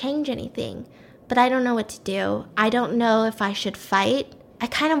really change anything, but I don't know what to do. I don't know if I should fight. I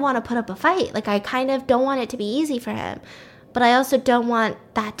kind of want to put up a fight. Like, I kind of don't want it to be easy for him, but I also don't want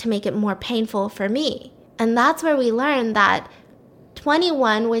that to make it more painful for me. And that's where we learned that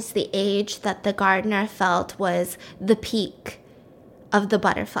 21 was the age that the gardener felt was the peak of the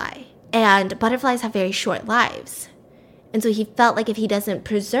butterfly. And butterflies have very short lives. And so he felt like if he doesn't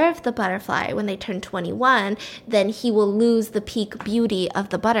preserve the butterfly when they turn 21, then he will lose the peak beauty of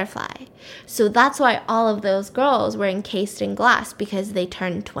the butterfly. So that's why all of those girls were encased in glass, because they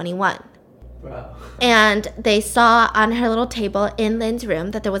turned 21. Wow. And they saw on her little table in Lynn's room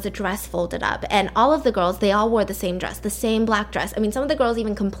that there was a dress folded up. And all of the girls, they all wore the same dress, the same black dress. I mean, some of the girls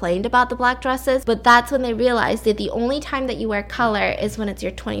even complained about the black dresses, but that's when they realized that the only time that you wear color is when it's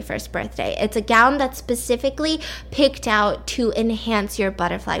your 21st birthday. It's a gown that's specifically picked out to enhance your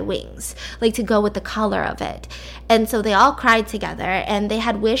butterfly wings, like to go with the color of it. And so they all cried together, and they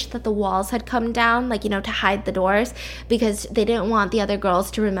had wished that the walls had come down, like, you know, to hide the doors, because they didn't want the other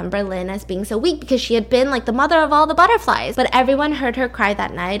girls to remember Lynn as being so weak, because she had been like the mother of all the butterflies. But everyone heard her cry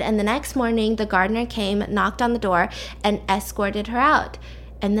that night, and the next morning the gardener came, knocked on the door, and escorted her out.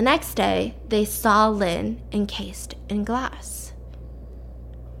 And the next day they saw Lynn encased in glass.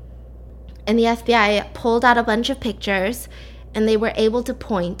 And the FBI pulled out a bunch of pictures, and they were able to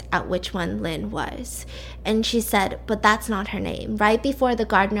point at which one Lynn was. And she said, but that's not her name. Right before the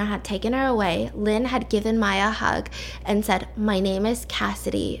gardener had taken her away, Lynn had given Maya a hug and said, my name is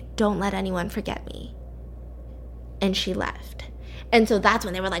Cassidy. Don't let anyone forget me. And she left. And so that's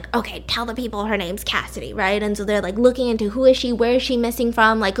when they were like, okay, tell the people her name's Cassidy, right? And so they're like looking into who is she, where is she missing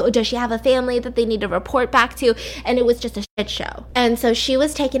from? Like, oh, does she have a family that they need to report back to? And it was just a shit show. And so she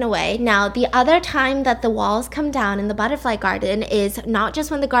was taken away. Now, the other time that the walls come down in the butterfly garden is not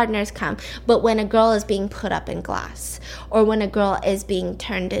just when the gardeners come, but when a girl is being put up in glass, or when a girl is being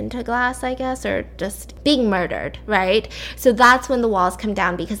turned into glass, I guess, or just being murdered, right? So that's when the walls come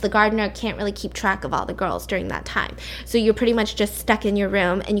down, because the gardener can't really keep track of all the girls during that time. So you're pretty much just stuck in your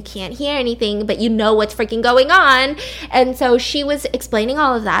room, and you can't hear anything, but you know what's freaking going on. And so she was explaining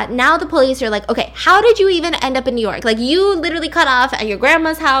all of that. Now the police are like, okay, how did you even end up in New York? Like, you literally cut off at your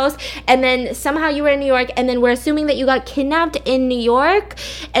grandma's house, and then somehow you were in New York, and then we're assuming that you got kidnapped in New York.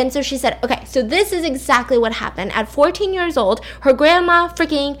 And so she said, okay, so this is exactly what happened. At 14 years old, her grandma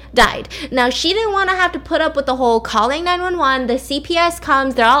freaking died. Now, she didn't want to have to put up with the whole calling 911. The CPS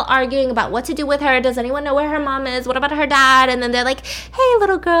comes, they're all arguing about what to do with her. Does anyone know where her mom is? What about her dad? And then they're like, hey,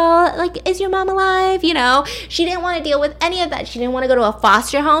 little girl, like, is your mom alive? You know, she didn't want to deal with any of that. She didn't want to go to a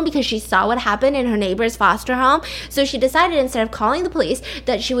foster home because she saw what happened in her neighbor's foster home. So she decided decided instead of calling the police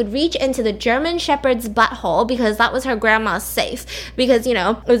that she would reach into the German Shepherd's butthole, because that was her grandma's safe, because, you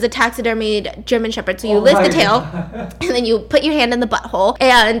know, it was a taxidermied German Shepherd, so you lift the tail and then you put your hand in the butthole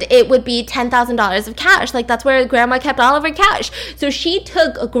and it would be $10,000 of cash. Like, that's where grandma kept all of her cash. So she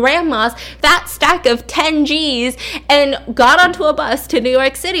took grandma's fat stack of 10 G's and got onto a bus to New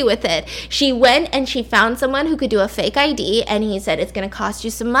York City with it. She went and she found someone who could do a fake ID, and he said, it's going to cost you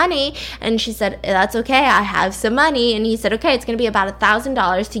some money. And she said, that's okay, I have some money. And he said, okay, it's going to be about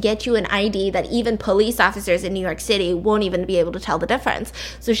 $1,000 to get you an ID that even police officers in New York City won't even be able to tell the difference.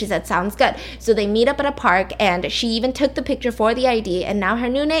 So she said, sounds good. So they meet up at a park, and she even took the picture for the ID, and now her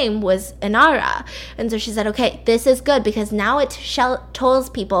new name was Inara. And so she said, okay, this is good, because now it tells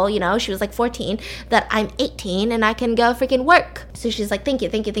people, you know, she was like 14, that I'm 18 and I can go freaking work. So she's like, thank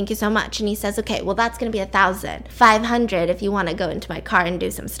you so much. And he says, okay, well, that's going to be $1,500 if you want to go into my car and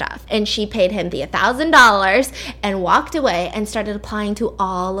do some stuff. And she paid him the $1,000 and walked away and started applying to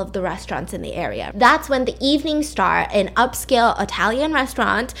all of the restaurants in the area. That's when the Evening Star, an upscale Italian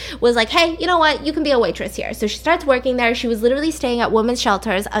restaurant, was like, hey, you know what? You can be a waitress here. So she starts working there. She was literally staying at women's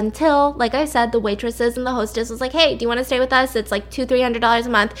shelters until, like I said, the waitresses and the hostess was like, hey, do you want to stay with us? It's like $200-$300 a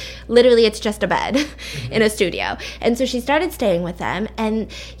month. Literally, it's just a bed in a studio. And so she started staying with them.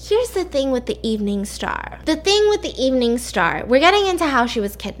 And here's the thing with the Evening Star. The thing with the Evening Star, we're getting into how she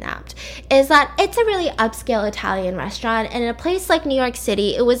was kidnapped, is that it's a really upscale Italian restaurant. And in a place like New York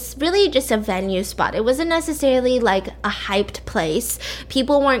City, it was really just a venue spot. It wasn't necessarily like a hyped place.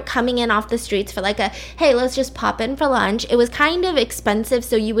 People weren't coming in off the streets for like a, hey, let's just pop in for lunch. It was kind of expensive,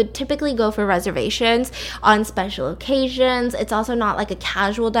 so you would typically go for reservations on special occasions. It's also not like a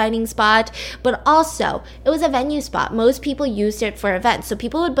casual dining spot, but also it was a venue spot. Most people used it for events, so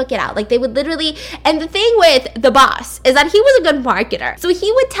people would book it out. Like, they would literally, and the thing with the boss is that he was a good marketer. So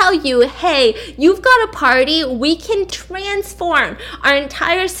he would tell you, hey, you've got a party, we can transform our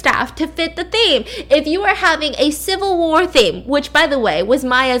entire staff to fit the theme. If you are having a Civil War theme, which by the way was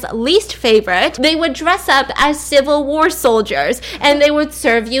Maya's least favorite, they would dress up as Civil War soldiers and they would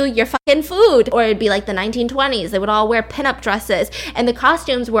serve you your fucking food. Or it'd be like the 1920s. They would all wear pinup dresses, and the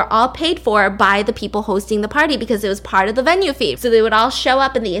costumes were all paid for by the people hosting the party because it was part of the venue fee. So they would all show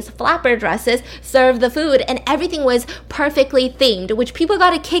up in these flapper dresses, serve the food, and everything was perfectly themed, which people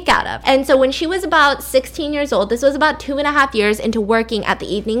got a kick out of. And so when she was about 16 years old, this was about 2.5 years into working at the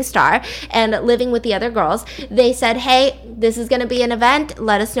Evening Star and living with the other girls, they said, hey, this is going to be an event.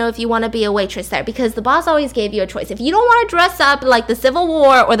 Let us know if you want to be a waitress there, because the boss always gave you a choice. If you don't want to dress up like the Civil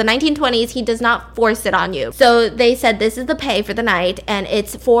War or the 1920s, he does not force it on you. So they said, this is the pay for the night, and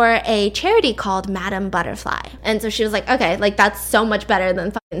it's for a charity called Madame Butterfly. And so she was like, okay, like that's so much better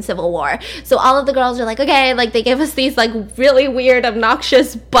than fucking Civil War. So all of the girls are like, okay, like they give us these like really weird,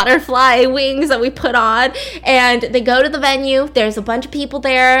 obnoxious butterfly wings that we put on, and they go to the venue. There's a bunch of people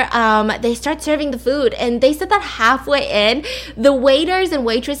there. They start serving the food, and they said that halfway in, the waiters and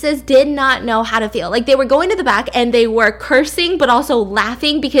waitresses did not know how to feel. Like, they were going to the back and they were cursing but also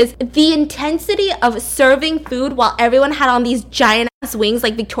laughing, because the intensity of serving food while everyone had on these giant ass wings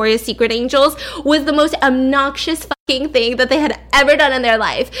like Victoria's Secret angels was the most obnoxious fucking thing that they had ever done in their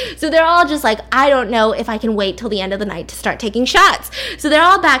life. So they're all just like, I don't know if I can wait till the end of the night to start taking shots. So they're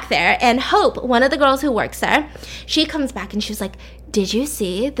all back there, and Hope, one of the girls who works there, she comes back and she's like, did you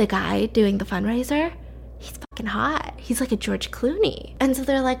see the guy doing the fundraiser? He's fucking hot. He's like a George Clooney. And so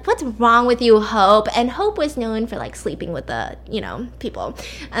they're like, what's wrong with you, Hope? And Hope was known for like sleeping with the, you know, people.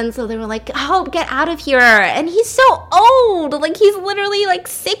 And so they were like, Hope, get out of here. And he's so old. Like, he's literally like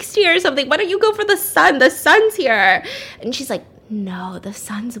 60 or something. Why don't you go for the sun? The sun's here. And she's like, no, the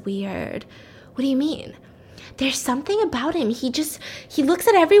sun's weird. What do you mean? There's something about him. He looks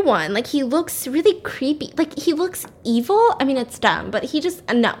at everyone. Like, he looks really creepy. Like, he looks evil. I mean, it's dumb, but he just,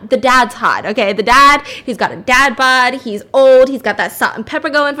 no, the dad's hot, okay? The dad, he's got a dad bod. He's old. He's got that salt and pepper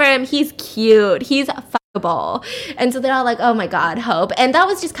going for him. He's cute. He's fuckable. And so they're all like, oh my God, Hope. And that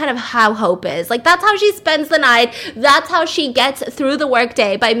was just kind of how Hope is. Like, that's how she spends the night. That's how she gets through the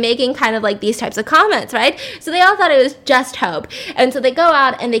workday, by making kind of like these types of comments, right? So they all thought it was just Hope. And so they go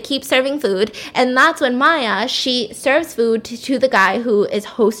out and they keep serving food. And that's when Maya, she serves food to the guy who is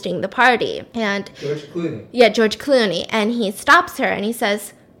hosting the party. And George Clooney. Yeah, George Clooney. And he stops her and he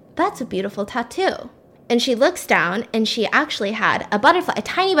says, that's a beautiful tattoo. And she looks down, and she actually had a butterfly, a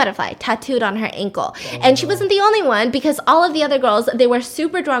tiny butterfly, tattooed on her ankle. Oh, and she wasn't the only one, because all of the other girls, they were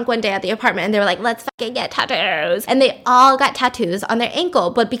super drunk one day at the apartment, and they were like, let's fucking get tattoos. And they all got tattoos on their ankle.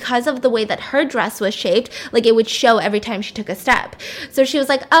 But because of the way that her dress was shaped, like, it would show every time she took a step. So she was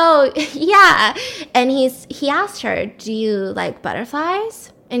like, oh, yeah. And he asked her, do you like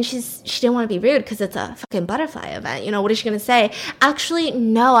butterflies? And she didn't want to be rude because it's a fucking butterfly event. You know, what is she going to say? Actually,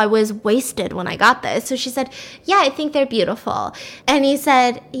 no, I was wasted when I got this. So she said, yeah, I think they're beautiful. And he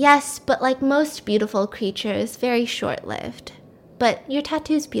said, yes, but like most beautiful creatures, very short-lived. But your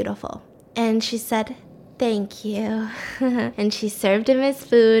tattoo's beautiful. And she said, thank you. And she served him his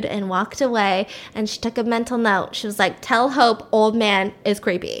food and walked away. And she took a mental note. She was like, tell Hope old man is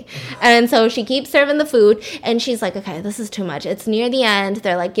creepy. And so she keeps serving the food. And she's like, okay, this is too much. It's near the end.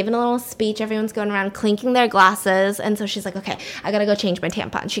 They're like giving a little speech. Everyone's going around clinking their glasses. And so she's like, okay, I gotta go change my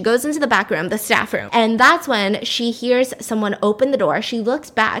tampon. She goes into the back room, the staff room. And that's when she hears someone open the door. She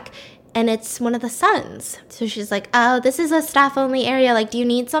looks back. And it's one of the sons. So she's like, oh, this is a staff-only area. Like, do you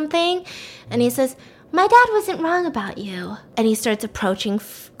need something? And he says, my dad wasn't wrong about you. And he starts approaching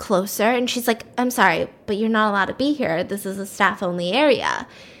closer. And she's like, I'm sorry, but you're not allowed to be here. This is a staff-only area.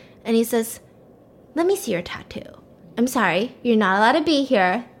 And he says, let me see your tattoo. I'm sorry, you're not allowed to be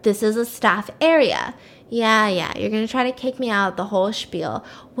here. This is a staff area. Yeah, you're going to try to kick me out, the whole spiel.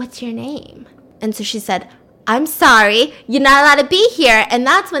 What's your name? And so she said, I'm sorry, you're not allowed to be here. And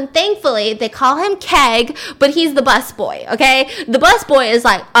that's when, thankfully, they call him Keg, but he's the busboy, okay? The busboy is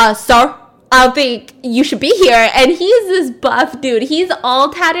like, sir, I think you should be here. And he's this buff dude. He's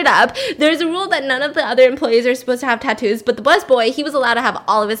all tatted up. There's a rule that none of the other employees are supposed to have tattoos, but the busboy, he was allowed to have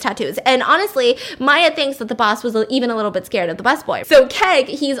all of his tattoos. And honestly, Maya thinks that the boss was even a little bit scared of the busboy. So Keg,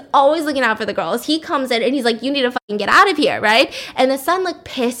 he's always looking out for the girls. He comes in and he's like, you need to fucking get out of here, right? And the son looked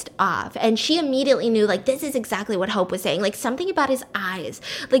pissed off. And she immediately knew, like, this is exactly what Hope was saying. Like, something about his eyes.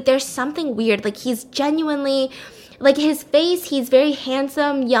 Like, there's something weird. Like, he's genuinely... Like, his face, he's very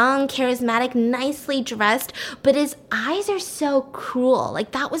handsome, young, charismatic, nicely dressed, but his eyes are so cruel. Like,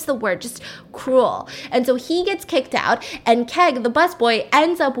 that was the word, just cruel. And so he gets kicked out, and Keg, the busboy,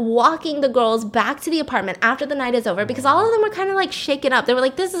 ends up walking the girls back to the apartment after the night is over because all of them were kind of, like, shaken up. They were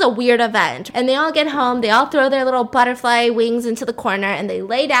like, this is a weird event. And they all get home, they all throw their little butterfly wings into the corner, and they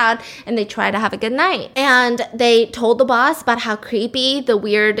lay down, and they try to have a good night. And they told the boss about how creepy the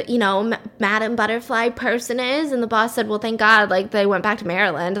weird, you know, Madam Butterfly person is, and the boss said, well, thank God, like, they went back to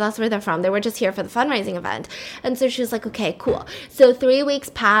Maryland. That's where they're from. They were just here for the fundraising event. And so she was like, okay, cool. So 3 weeks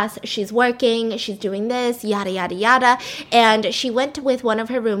pass. She's working. She's doing this, yada, yada, yada. And she went with one of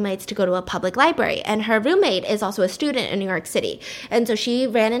her roommates to go to a public library. And her roommate is also a student in New York City. And so she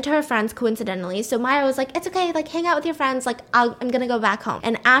ran into her friends coincidentally. So Maya was like, it's okay. Like, hang out with your friends. Like, I'm going to go back home.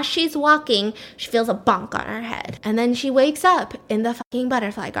 And as she's walking, she feels a bonk on her head. And then she wakes up in the fucking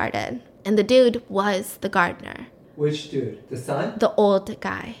butterfly garden. And the dude was the gardener. Which dude? The son? The old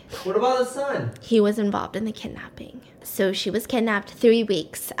guy. What about the son? He was involved in the kidnapping. So she was kidnapped 3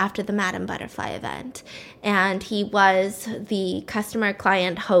 weeks after the Madam Butterfly event. And he was the customer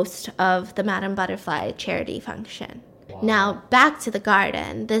client host of the Madam Butterfly charity function. Now, back to the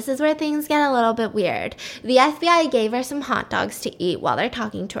garden. This is where things get a little bit weird. The FBI gave her some hot dogs to eat while they're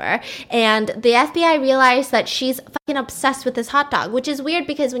talking to her, and the FBI realized that she's fucking obsessed with this hot dog, which is weird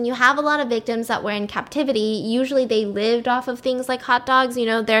because when you have a lot of victims that were in captivity, usually they lived off of things like hot dogs. You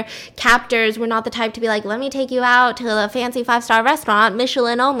know, their captors were not the type to be like, let me take you out to a fancy 5-star restaurant,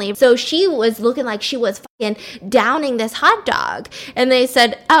 Michelin only. So she was looking like she was fucking downing this hot dog. And they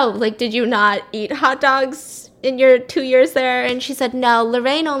said, oh, like, did you not eat hot dogs in your 2 years there? And she said, no,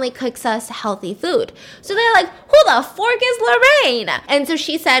 Lorraine only cooks us healthy food. So they're like, who the fork is Lorraine? And so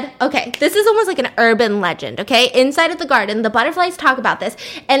she said, okay, this is almost like an urban legend, okay? Inside of the garden, the butterflies talk about this,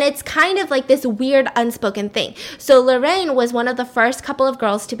 and it's kind of like this weird unspoken thing. So Lorraine was one of the first couple of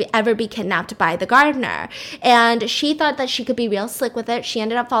girls to ever be kidnapped by the gardener, and she thought that she could be real slick with it. She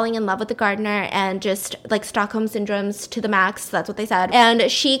ended up falling in love with the gardener and just like Stockholm syndromes to the max, that's what they said. And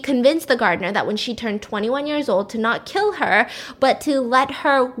she convinced the gardener that when she turned 21 years old to not kill her, but to let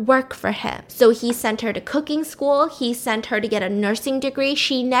her work for him. So he sent her to cooking school. He sent her to get a nursing degree.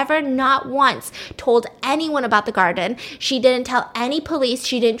 She never, not once, told anyone about the garden. She didn't tell any police.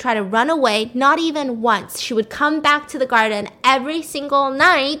 She didn't try to run away, not even once. She would come back to the garden every single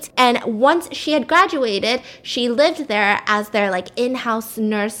night, and once she had graduated, she lived there as their like in-house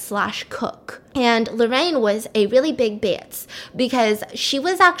nurse / cook. And Lorraine was a really big bitch because she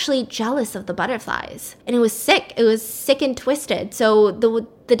was actually jealous of the butterflies. And it was sick. It was sick and twisted. So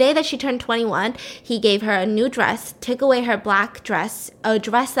the day that she turned 21, he gave her a new dress, took away her black dress, a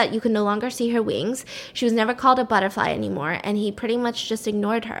dress that you could no longer see her wings. She was never called a butterfly anymore, and he pretty much just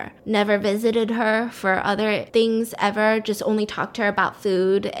ignored her. Never visited her for other things ever, just only talked to her about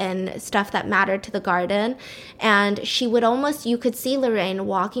food and stuff that mattered to the garden. And she would almost, you could see Lorraine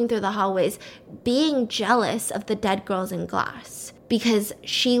walking through the hallways being jealous of the dead girls in glass, because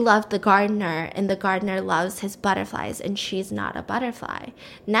she loved the gardener and the gardener loves his butterflies and she's not a butterfly.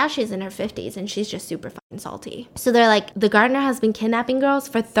 Now she's in her 50s and she's just super fucking salty. So they're like, the gardener has been kidnapping girls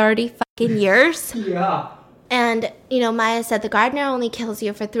for 30 fucking years. Yeah. And, you know, Maya said the gardener only kills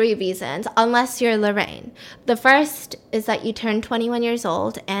you for 3 reasons, unless you're Lorraine. The first is that you turn 21 years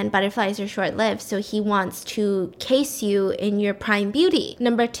old and butterflies are short-lived, so he wants to case you in your prime beauty.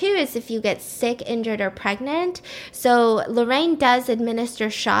 Number 2 is if you get sick, injured, or pregnant. So Lorraine does administer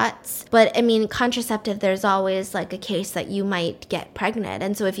shots, but, I mean, contraceptive, there's always, like, a case that you might get pregnant.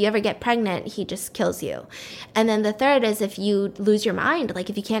 And so if you ever get pregnant, he just kills you. And then the third is if you lose your mind, like,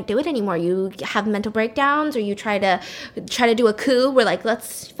 if you can't do it anymore, you have mental breakdowns, or you try to do a coup where, like,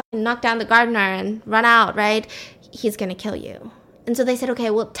 let's fucking knock down the gardener and run out, right? He's gonna kill you. And so they said,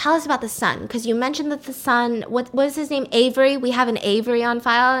 okay, well, tell us about the son, because you mentioned that the son, what was his name? Avery? We have an Avery on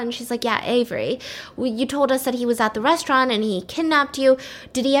file. And she's like, yeah, Avery. You told us that he was at the restaurant and he kidnapped you.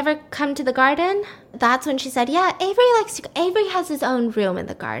 Did he ever come to the garden? That's when she said, yeah, Avery has his own room in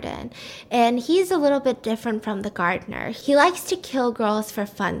the garden. And he's a little bit different from the gardener. He likes to kill girls for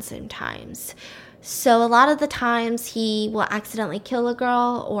fun sometimes. So a lot of the times he will accidentally kill a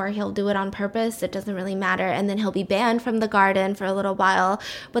girl or he'll do it on purpose. It doesn't really matter. And then he'll be banned from the garden for a little while.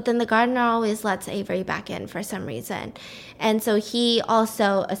 But then the gardener always lets Avery back in for some reason. And so he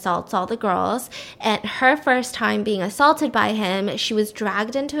also assaults all the girls. And her first time being assaulted by him, she was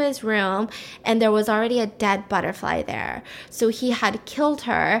dragged into his room and there was already a dead butterfly there. So he had killed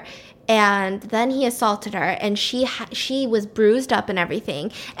her. And then he assaulted her, and she was bruised up and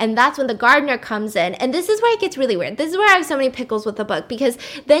everything. And that's when the gardener comes in. And this is where it gets really weird. This is where I have so many pickles with the book, because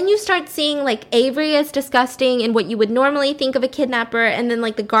then you start seeing, like, Avery is disgusting and what you would normally think of a kidnapper, and then,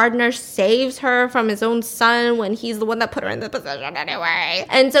 like, the gardener saves her from his own son when he's the one that put her in the position anyway.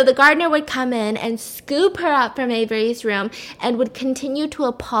 And so the gardener would come in and scoop her up from Avery's room and would continue to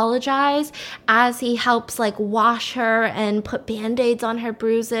apologize as he helps, like, wash her and put Band-Aids on her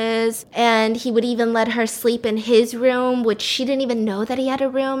bruises. And he would even let her sleep in his room, which she didn't even know that he had a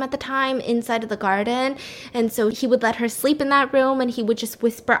room at the time inside of the garden. And so he would let her sleep in that room, and he would just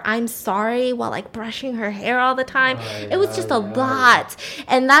whisper, "I'm sorry," while, like, brushing her hair all the time. It was just a lot.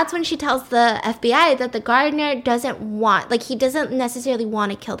 And that's when she tells the FBI that the gardener doesn't want, like, he doesn't necessarily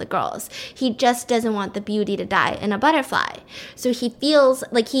want to kill the girls. He just doesn't want the beauty to die in a butterfly. So he feels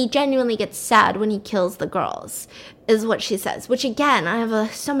like he genuinely gets sad when he kills the girls, is what she says, which, again, I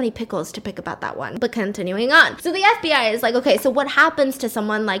have so many pickles to pick about that one. But continuing on. So the FBI is like, okay, so what happens to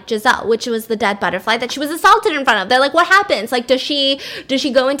someone like Giselle, which was the dead butterfly that she was assaulted in front of? They're like, what happens? Like, does she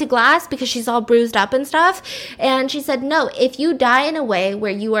go into glass because she's all bruised up and stuff? And she said, no, if you die in a way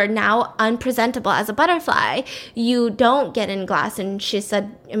where you are now unpresentable as a butterfly, you don't get in glass. And she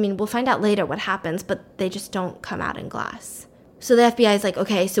said, I mean, we'll find out later what happens, but they just don't come out in glass. So the FBI is like,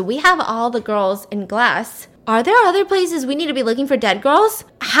 okay, so we have all the girls in glass. Are there other places we need to be looking for dead girls?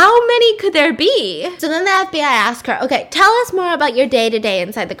 How many could there be? So then the FBI asked her, okay, tell us more about your day-to-day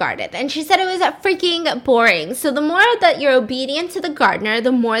inside the garden. And she said it was freaking boring. So the more that you're obedient to the gardener,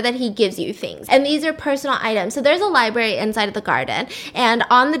 the more that he gives you things. And these are personal items. So there's a library inside of the garden. And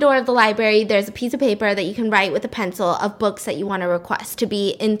on the door of the library, there's a piece of paper that you can write with a pencil of books that you want to request to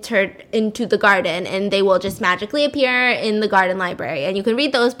be entered into the garden. And they will just magically appear in the garden library. And you can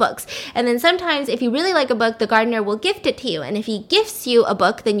read those books. And then sometimes if you really like a book, the gardener will gift it to you. And if he gifts you a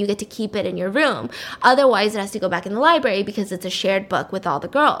book, then you get to keep it in your room. Otherwise, it has to go back in the library because it's a shared book with all the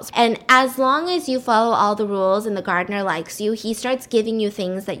girls. And as long as you follow all the rules and the gardener likes you, he starts giving you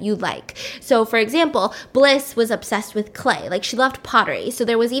things that you like. So, for example, Bliss was obsessed with clay. Like, she loved pottery. So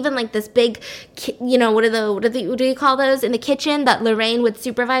there was even, like, this big, you know, what do you call those in the kitchen that Lorraine would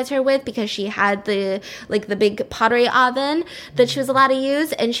supervise her with, because she had the big pottery oven that she was allowed to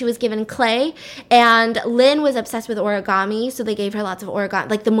use, and she was given clay. And Lynn was obsessed with origami, so they gave her lots of origami,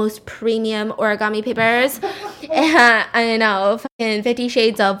 like the most premium origami papers. I know, fucking 50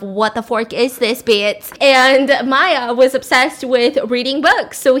 Shades of what the fork is this, bitch. And Maya was obsessed with reading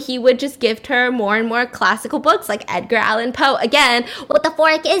books, so he would just gift her more and more classical books, like Edgar Allan Poe. Again, what the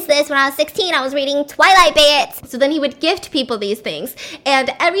fork is this? When I was 16, I was reading Twilight, bitch. So then he would gift people these things,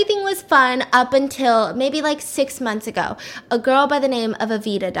 and everything was fun up until maybe like 6 months ago. A girl by the name of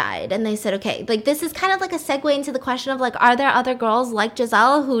Evita died, and they said, okay, like, this is kind of like a segue into the question of, like, are there other girls like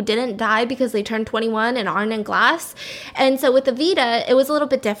Giselle who didn't die because they turned 21 and aren't in glass? And so with Evita, Evita, it was a little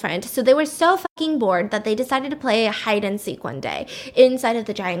bit different. So they were so fucking bored that they decided to play hide and seek one day inside of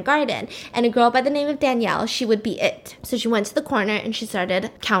the giant garden. And a girl by the name of Danielle, she would be it. So she went to the corner and she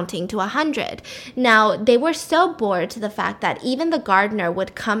started counting to 100. Now, they were so bored to the fact that even the gardener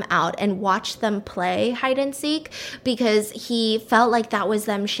would come out and watch them play hide and seek because he felt like that was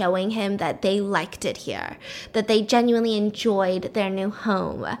them showing him that they liked it here, that they genuinely enjoyed their new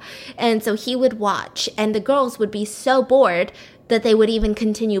home. And so he would watch, and the girls would be so bored that they would even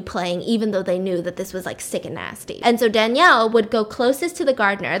continue playing even though they knew that this was like sick and nasty. And so Danielle would go closest to the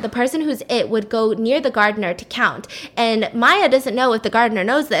gardener. The person who's it would go near the gardener to count. And Maya doesn't know if the gardener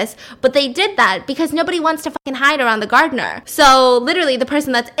knows this, but they did that because nobody wants to fucking hide around the gardener. So literally the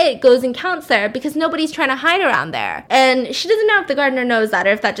person that's it goes and counts there because nobody's trying to hide around there. And she doesn't know if the gardener knows that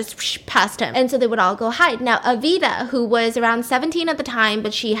or if that just passed him. And so they would all go hide. Now Evita, who was around 17 at the time,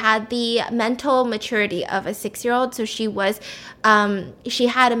 but she had the mental maturity of a 6-year-old, so she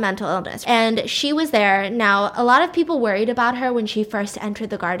had a mental illness and she was there. Now, a lot of people worried about her when she first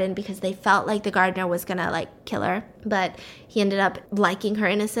entered the garden because they felt like the gardener was gonna like kill her, but he ended up liking her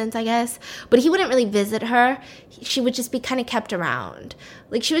innocence, I guess. But he wouldn't really visit her. She would just be kind of kept around.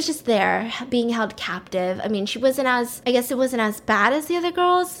 Like, she was just there being held captive. I mean, it wasn't as bad as the other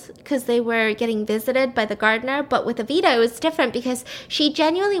girls because they were getting visited by the gardener. But with Evita, it was different because she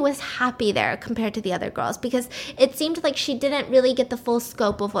genuinely was happy there compared to the other girls because it seemed like she didn't really get the full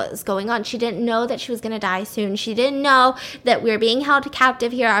scope of what was going on. She didn't know that she was going to die soon. She didn't know that we're being held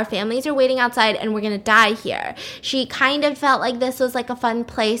captive here. Our families are waiting outside and we're going to die here. She kind of felt like this was like a fun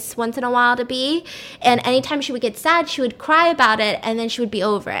place once in a while to be. And anytime she would get sad, she would cry about it and then she would be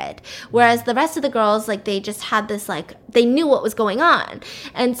over it. Whereas the rest of the girls, like, they just had this, like, they knew what was going on.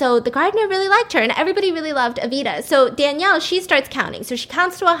 And so the gardener really liked her and everybody really loved Evita. So Danielle, she starts counting. So she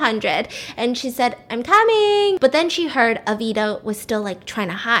counts to 100 and she said, "I'm coming." But then she heard Evita was still like trying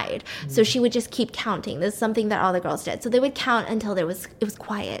to hide. So she would just keep counting. This is something that all the girls did. So they would count until it was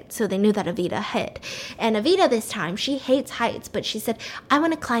quiet. So they knew that Evita hid. And Evita this time, she hates heights, but she said, "I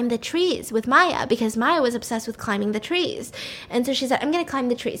want to climb the trees with Maya," because Maya was obsessed with climbing the trees. And so she said, "I'm going to climb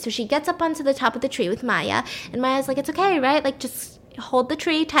the tree." So she gets up onto the top of the tree with Maya, and Maya's like, "It's okay, right? Like, just hold the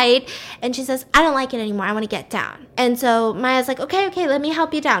tree tight." And she says, "I don't like it anymore. I want to get down." And so Maya's like, okay, let me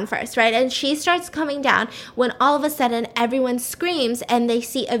help you down first, right? And she starts coming down when all of a sudden everyone screams and they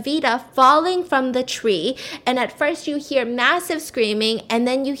see Evita falling from the tree. And at first you hear massive screaming and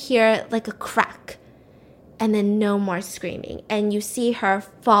then you hear like a crack and then no more screaming. And you see her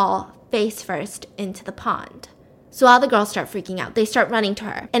fall face first into the pond. So all the girls start freaking out. They start running to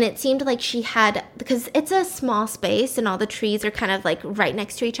her. And it seemed like she had, because it's a small space and all the trees are kind of like right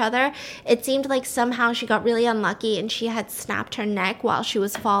next to each other, it seemed like somehow she got really unlucky and she had snapped her neck while she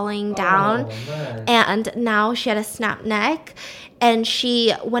was falling down. Man. And now she had a snapped neck. And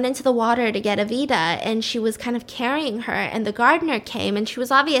she went into the water to get Evita, and she was kind of carrying her, and the gardener came, and she was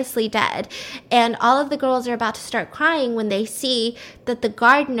obviously dead. And all of the girls are about to start crying when they see that the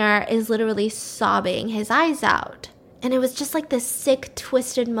gardener is literally sobbing his eyes out. And it was just like this sick,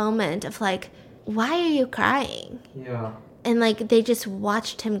 twisted moment of like, why are you crying? Yeah. And like, they just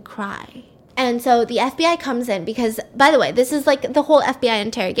watched him cry. And so the FBI comes in because, by the way, this is like the whole FBI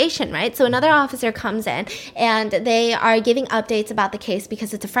interrogation, right? So another officer comes in and they are giving updates about the case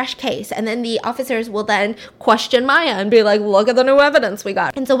because it's a fresh case. And then the officers will then question Maya and be like, look at the new evidence we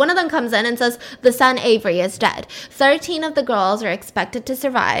got. And so one of them comes in and says, the son Avery is dead. 13 of the girls are expected to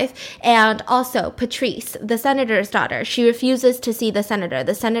survive. And also Patrice, the senator's daughter, she refuses to see the senator.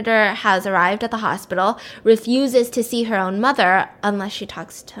 The senator has arrived at the hospital, refuses to see her own mother unless she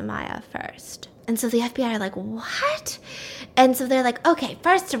talks to Maya first. And so the FBI are like, what? And so they're like, okay,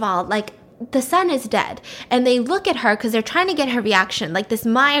 first of all, like, the son is dead. And they look at her because they're trying to get her reaction. Like this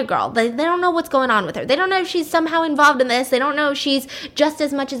Maya girl, they don't know what's going on with her. They don't know if she's somehow involved in this. They don't know if she's just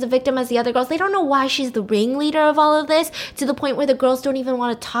as much as a victim as the other girls. They don't know why she's the ringleader of all of this, to the point where the girls don't even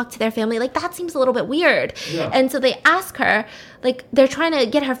want to talk to their family. Like, that seems a little bit weird. Yeah. And so they ask her, like, they're trying to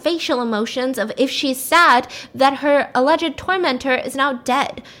get her facial emotions of if she's sad that her alleged tormentor is now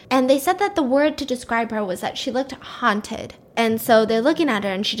dead. And they said that the word to describe her was that she looked haunted. And so they're looking at her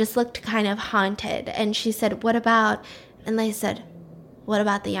and she just looked kind of haunted. And she said, what about, and they said, what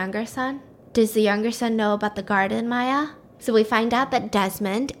about the younger son? Does the younger son know about the garden, Maya? So we find out that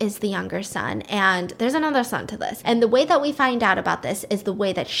Desmond is the younger son, and there's another son to this. And the way that we find out about this is the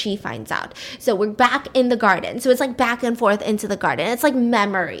way that she finds out. So we're back in the garden. So it's like back and forth into the garden. It's like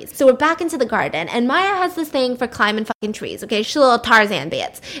memories. So we're back into the garden, and Maya has this thing for climbing fucking trees, okay? She's a little Tarzan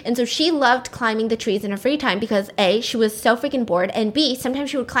bitch. And so she loved climbing the trees in her free time because A, she was so freaking bored, and B, sometimes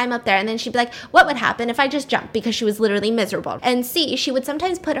she would climb up there and then she'd be like, what would happen if I just jumped? Because she was literally miserable. And C, she would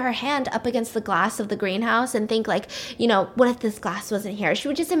sometimes put her hand up against the glass of the greenhouse and think like, you know, what if this glass wasn't here? She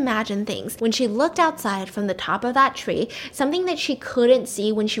would just imagine things. When she looked outside from the top of that tree, something that she couldn't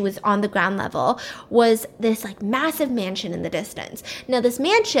see when she was on the ground level was this like massive mansion in the distance. Now this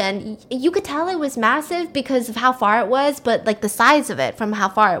mansion, you could tell it was massive because of how far it was, but like the size of it from how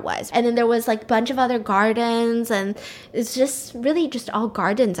far it was. And then there was like a bunch of other gardens, and it's just really just all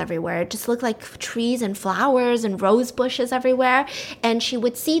gardens everywhere. It just looked like trees and flowers and rose bushes everywhere. And she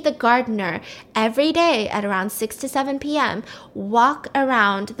would see the gardener every day at around 6 to 7 p.m. walk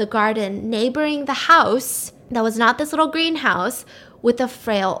around the garden neighboring the house that was not this little greenhouse with a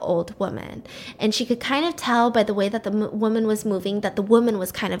frail old woman. And she could kind of tell by the way that the woman was moving that the woman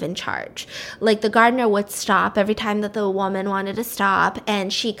was kind of in charge. Like the gardener would stop every time that the woman wanted to stop,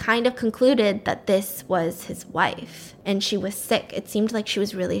 and she kind of concluded that this was his wife. And she was sick. It seemed like she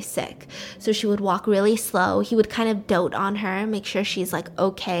was really sick. So she would walk really slow. He would kind of dote on her, make sure she's like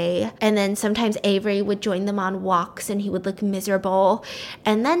okay. And then sometimes Avery would join them on walks and he would look miserable.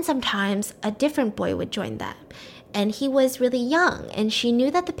 And then sometimes a different boy would join them. And he was really young, and she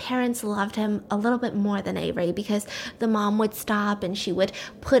knew that the parents loved him a little bit more than Avery because the mom would stop and she would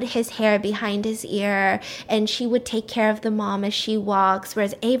put his hair behind his ear and she would take care of the mom as she walks,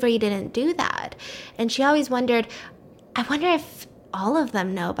 whereas Avery didn't do that. And she always wondered, I wonder if all of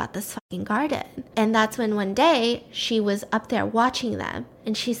them know about this fucking garden. And that's when one day she was up there watching them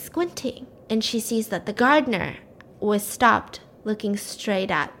and she's squinting and she sees that the gardener was stopped looking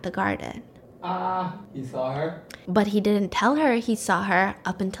straight at the garden. You saw her? But he didn't tell her he saw her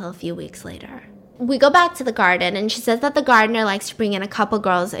up until a few weeks later. We go back to the garden, and she says that the gardener likes to bring in a couple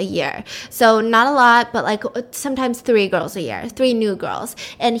girls a year. So not a lot, but like sometimes 3 girls a year, 3 new girls.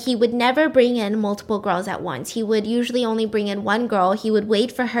 And he would never bring in multiple girls at once. He would usually only bring in one girl. He would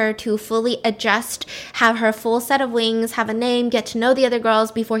wait for her to fully adjust, have her full set of wings, have a name, get to know the other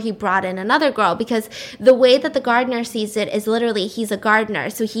girls before he brought in another girl. Because the way that the gardener sees it is literally he's a gardener,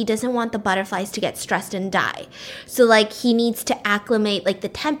 so he doesn't want the butterflies to get stressed and die. So like he needs to acclimate like the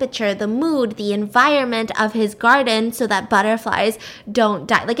temperature, the mood, the environment of his garden so that butterflies don't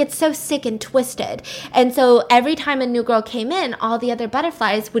die. Like it's so sick and twisted. And so every time a new girl came in, all the other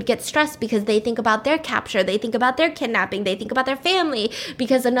butterflies would get stressed because they think about their capture, they think about their kidnapping, they think about their family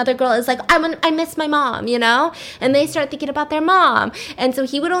because another girl is like, I miss my mom, you know? And they start thinking about their mom. And so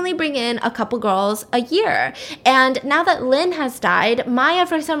he would only bring in a couple girls a year. And now that Lynn has died, Maya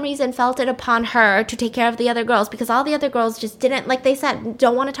for some reason felt it upon her to take care of the other girls because all the other girls just didn't, like they said,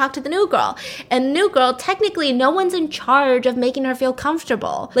 don't want to talk to the new girl. And the new girl, technically, no one's in charge of making her feel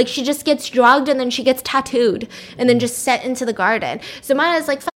comfortable. Like, she just gets drugged and then she gets tattooed and then just set into the garden. So Maya's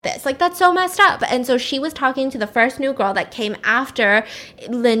like, fuck this. Like, that's so messed up. And so she was talking to the first new girl that came after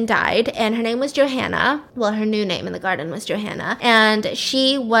Lynn died, and her name was Johanna. Well, her new name in the garden was Johanna. And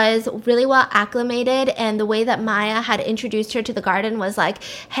she was really well acclimated, and the way that Maya had introduced her to the garden was like,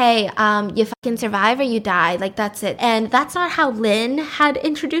 hey, you fucking survive or you die. Like, that's it. And that's not how Lynn had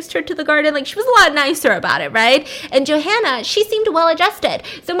introduced her to the garden. Like, she was a lot nicer about it, right? And Johanna, she seemed well adjusted.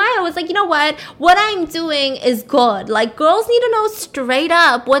 So Maya was like, you know what I'm doing is good. Like, girls need to know straight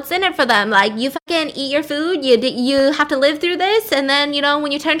up what's in it for them. Like, you fucking eat your food, you have to live through this, and then, you know,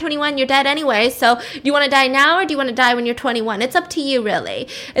 when you turn 21, you're dead anyway. So do you want to die now or do you want to die when you're 21? It's up to you, really.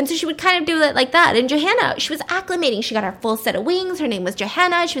 And so she would kind of do it like that. And Johanna, she was acclimating. She got her full set of wings. Her name was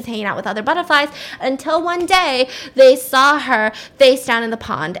Johanna. She was hanging out with other butterflies until one day they saw her face down in the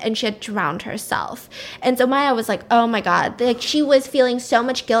pond and she had drowned herself. And so Maya was like, oh my God, like she was feeling so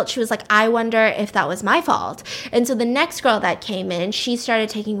much guilt. She was like, I wonder if that was my fault. And so the next girl that came in, she started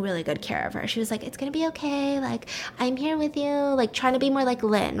taking really good care of her. She was like, it's gonna be okay. Like, I'm here with you, like trying to be more like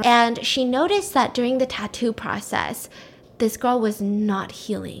Lynn. And she noticed that during the tattoo process, this girl was not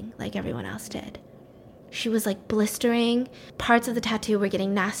healing like everyone else did. She was like blistering. Parts of the tattoo were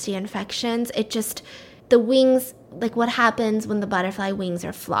getting nasty infections. The wings, like what happens when the butterfly wings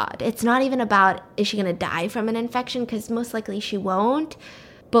are flawed. It's not even about, is she going to die from an infection? Because most likely she won't.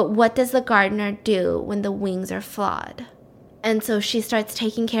 But what does the gardener do when the wings are flawed? And so she starts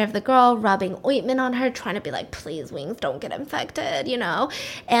taking care of the girl, rubbing ointment on her, trying to be like, please, wings, don't get infected, you know?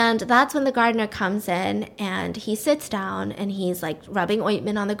 And that's when the gardener comes in and he sits down and he's like rubbing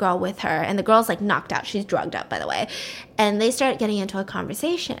ointment on the girl with her. And the girl's like knocked out. She's drugged up, by the way. And they start getting into a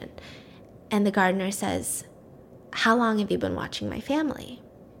conversation. And the gardener says, how long have you been watching my family?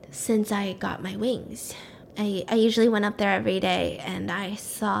 Since I got my wings. I usually went up there every day and I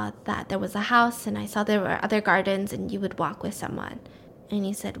saw that there was a house and I saw there were other gardens and you would walk with someone. And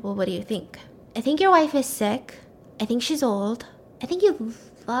he said, well, what do you think? I think your wife is sick. I think she's old. I think you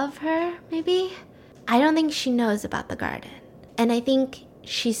love her, maybe? I don't think she knows about the garden. And I think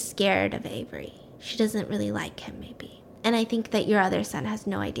she's scared of Avery. She doesn't really like him, maybe. And I think that your other son has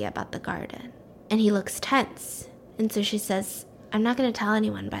no idea about the garden. And he looks tense. And so she says, I'm not going to tell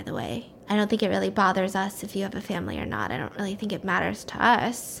anyone, by the way. I don't think it really bothers us if you have a family or not. I don't really think it matters to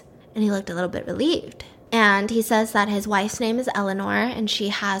us. And he looked a little bit relieved. And he says that his wife's name is Eleanor and she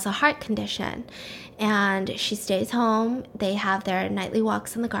has a heart condition. And she stays home. They have their nightly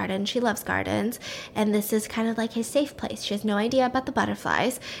walks in the garden. She loves gardens. And this is kind of like his safe place. She has no idea about the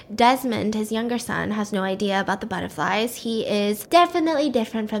butterflies. Desmond, his younger son, has no idea about the butterflies. He is definitely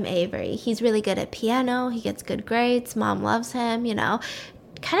different from Avery. He's really good at piano. He gets good grades. Mom loves him, you know.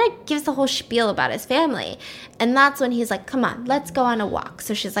 Kind of gives the whole spiel about his family. And that's when he's like, come on, let's go on a walk.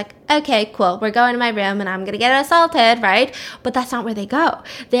 So she's like, okay, cool. We're going to my room and I'm going to get assaulted, right? But that's not where they go.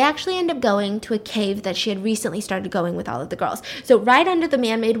 They actually end up going to a cave that she had recently started going with all of the girls. So right under the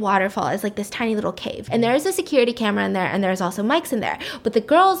man-made waterfall is like this tiny little cave. And there is a security camera in there and there's also mics in there. But the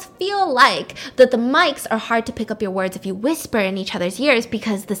girls feel like that the mics are hard to pick up your words if you whisper in each other's ears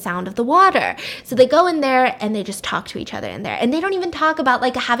because the sound of the water. So they go in there and they just talk to each other in there. And they don't even talk about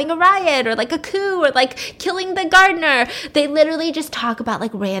like having a riot or like a coup or like killing the gardener. They literally just talk about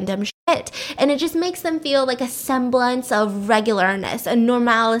like random shit. And it just makes them feel like a semblance of regularness and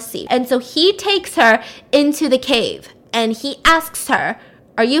normalcy. And so he takes her into the cave and he asks her,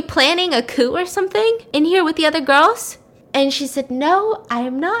 are you planning a coup or something in here with the other girls? And she said, no, I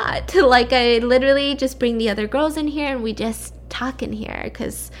am not. Like I literally just bring the other girls in here and we just talk in here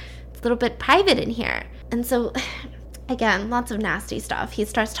because it's a little bit private in here. And so again, lots of nasty stuff. He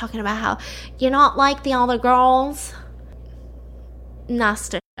starts talking about how you're not like the other girls.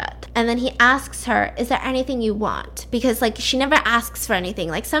 Nasty shit. And then he asks her, is there anything you want? Because like she never asks for anything.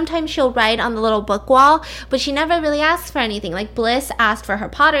 Like sometimes she'll write on the little book wall, but she never really asks for anything. Like Bliss asked for her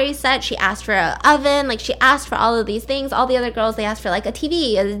pottery set. She asked for an oven. Like she asked for all of these things. All the other girls, they asked for like a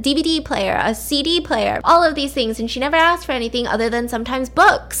TV, a DVD player, a CD player, all of these things. And she never asked for anything other than sometimes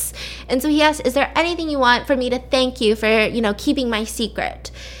books. And so he asked, is there anything you want for me to thank you for, you know, keeping my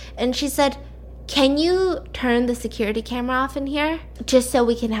secret? And she said, can you turn the security camera off in here just so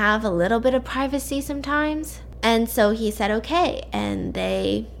we can have a little bit of privacy sometimes? And so he said, okay. And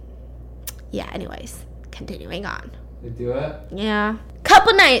anyways, continuing on. They do it? Yeah.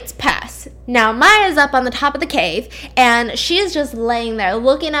 Couple nights pass. Now Maya's up on the top of the cave and she is just laying there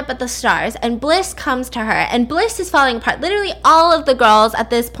looking up at the stars and Bliss comes to her and Bliss is falling apart. Literally all of the girls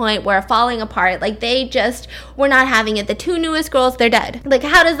at this point were falling apart. Like they just were not having it. The two newest girls, they're dead. Like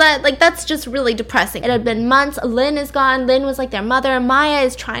how does that, like that's just really depressing. It had been months. Lynn is gone. Lynn was like their mother. Maya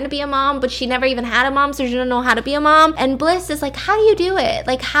is trying to be a mom but she never even had a mom so she didn't know how to be a mom. And Bliss is like, how do you do it?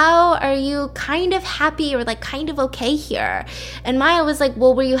 Like how are you kind of happy or like kind of okay here? And Maya was like,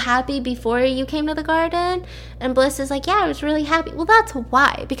 well, were you happy before you came to the garden? And Bliss is like, yeah, I was really happy. Well, that's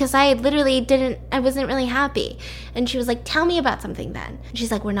why, because I wasn't really happy. And she was like, tell me about something then. And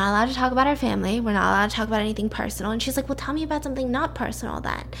she's like, we're not allowed to talk about our family. We're not allowed to talk about anything personal. And she's like, well, tell me about something not personal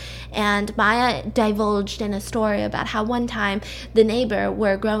then. And Maya divulged in a story about how one time the neighbor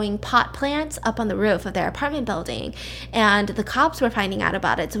were growing pot plants up on the roof of their apartment building. And the cops were finding out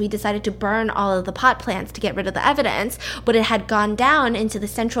about it. So he decided to burn all of the pot plants to get rid of the evidence. But it had gone down into the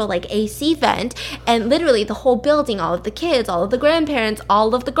central like AC vent. And literally the whole building, all of the kids, all of the grandparents,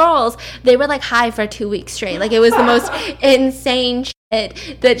 all of the girls, they were like high for 2 weeks straight. Like it was the most insane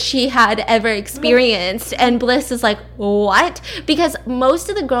shit that she had ever experienced. And Bliss is like, what? Because most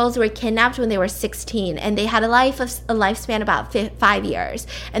of the girls were kidnapped when they were 16 and they had a lifespan about 5 years.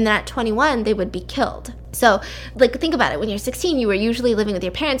 And then at 21 they would be killed. So, like, think about it. When you're 16, you were usually living with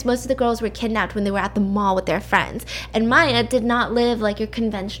your parents. Most of the girls were kidnapped when they were at the mall with their friends. And Maya did not live, like, your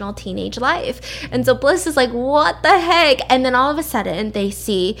conventional teenage life. And so Bliss is like, what the heck? And then all of a sudden, they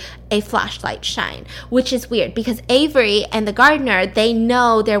see a flashlight shine, which is weird because Avery and the gardener, they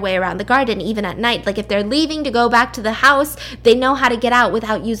know their way around the garden, even at night. Like, if they're leaving to go back to the house, they know how to get out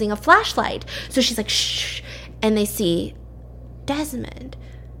without using a flashlight. So she's like, shh. And they see Desmond.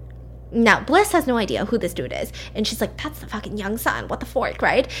 Now, Bliss has no idea who this dude is. And she's like, that's the fucking young son. What the fork,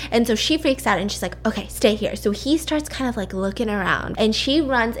 right? And so she freaks out and she's like, okay, stay here. So he starts kind of like looking around. And she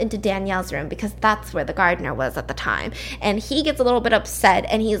runs into Danielle's room because that's where the gardener was at the time. And he gets a little bit upset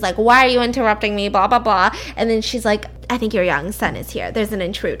and he's like, why are you interrupting me? Blah, blah, blah. And then she's like, I think your young son is here. There's an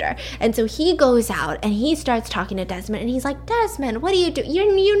intruder. And so he goes out and he starts talking to Desmond. And he's like, Desmond, what do you do?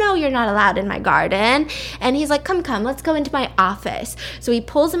 You know you're not allowed in my garden. And he's like, come, let's go into my office. So he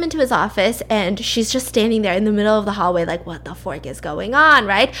pulls him into his office and she's just standing there in the middle of the hallway like, what the fork is going on,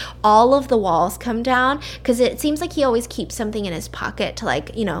 right? All of the walls come down because it seems like he always keeps something in his pocket to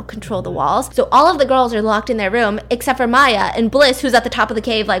like, control the walls. So all of the girls are locked in their room except for Maya and Bliss, who's at the top of the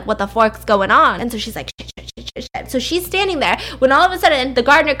cave like, what the fork's going on? And so she's like, shit. So she's standing there when all of a sudden the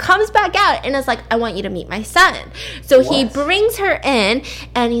gardener comes back out and is like, I want you to meet my son. So he brings her in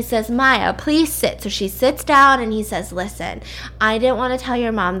and he says, Maya, please sit. So she sits down and he says, listen, I didn't want to tell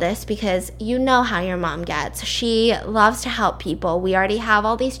your mom this because you know how your mom gets. She loves to help people. We already have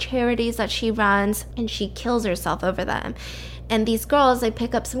all these charities that she runs and she kills herself over them. And these girls, they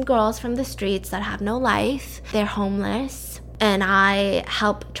pick up some girls from the streets that have no life. They're homeless. And I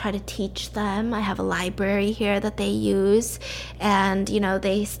help try to teach them. I have a library here that they use. And,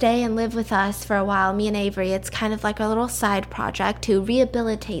 they stay and live with us for a while, me and Avery. It's kind of like a little side project to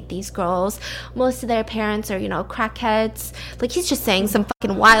rehabilitate these girls. Most of their parents are, crackheads. Like, he's just saying some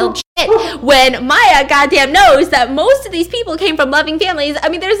fucking wild shit. When Maya goddamn knows that most of these people came from loving families. I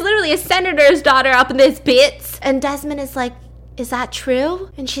mean, there's literally a senator's daughter up in this bits. And Desmond is like, is that true?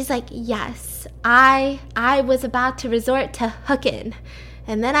 And she's like, yes. I was about to resort to hooking.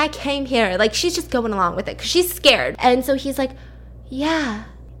 And then I came here. Like, she's just going along with it because she's scared. And so he's like, yeah.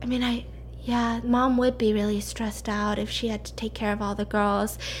 I mean, Mom would be really stressed out if she had to take care of all the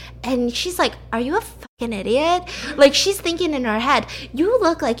girls. And she's like, are you a fucking idiot? Like, she's thinking in her head, you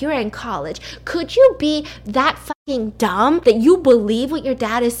look like you're in college. Could you be that fucking dumb that you believe what your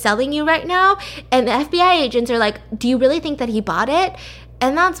dad is selling you right now? And the FBI agents are like, do you really think that he bought it?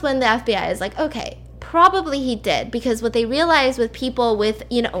 And that's when the FBI is like, okay, probably he did. Because what they realize with people with,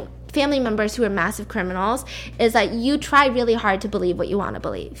 family members who are massive criminals is that you try really hard to believe what you want to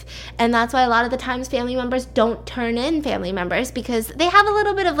believe. And that's why a lot of the times family members don't turn in family members because they have a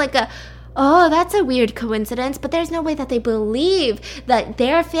little bit of like oh, that's a weird coincidence, but there's no way that they believe that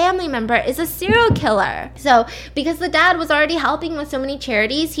their family member is a serial killer. So because the dad was already helping with so many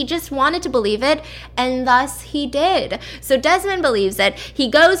charities, he just wanted to believe it, and thus he did. So Desmond believes it. He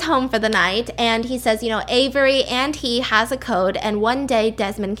goes home for the night, and he says, Avery and he has a code, and one day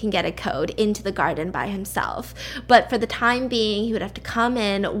Desmond can get a code into the garden by himself. But for the time being, he would have to come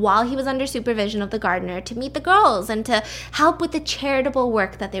in while he was under supervision of the gardener to meet the girls and to help with the charitable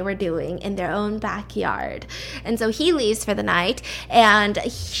work that they were doing in their own backyard. And so he leaves for the night, and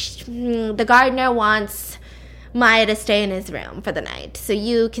the gardener wants Maya to stay in his room for the night. So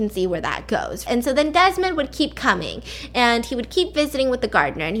you can see where that goes. And so then Desmond would keep coming, and he would keep visiting with the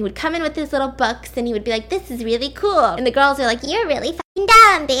gardener, and he would come in with his little books, and he would be like, this is really cool. And the girls are like, you're really fucking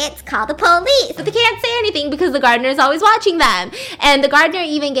dumb, bitch. Call the police. But they can't say anything because the gardener is always watching them. And the gardener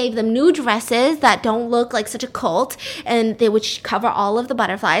even gave them new dresses that don't look like such a cult, and they would cover all of the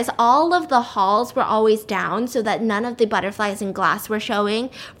butterflies. All of the halls were always down so that none of the butterflies in glass were showing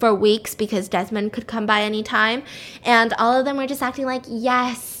for weeks because Desmond could come by any time. And all of them were just acting like,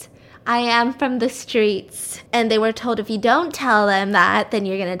 yes, I am from the streets. And they were told, if you don't tell them that, then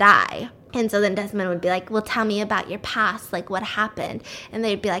you're gonna die. And so then Desmond would be like, well, tell me about your past, like what happened? And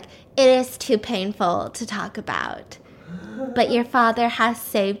they'd be like, it is too painful to talk about, but your father has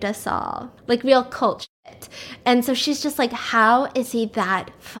saved us all. Like real cult shit. And so she's just like, how is he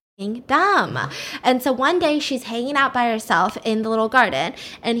that fucking dumb? And so one day she's hanging out by herself in the little garden,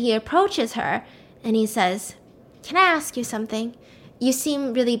 and he approaches her and he says, can I ask you something? You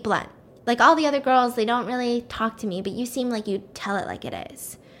seem really blunt. Like all the other girls, they don't really talk to me, but you seem like you tell it like it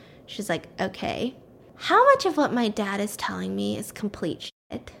is. She's like, okay. How much of what my dad is telling me is complete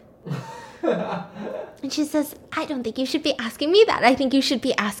shit? And she says, I don't think you should be asking me that. I think you should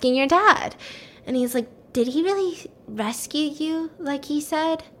be asking your dad. And he's like, did he really rescue you like he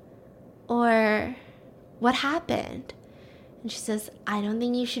said? Or what happened? And she says, I don't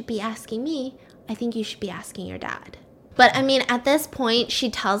think you should be asking me. I think you should be asking your dad. But I mean, at this point, she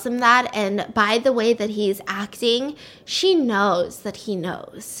tells him that, and by the way that he's acting, she knows that he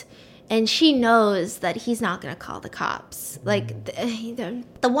knows. And she knows that he's not going to call the cops. Like,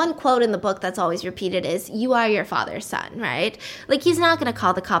 the one quote in the book that's always repeated is, "You are your father's son," right? Like, he's not going to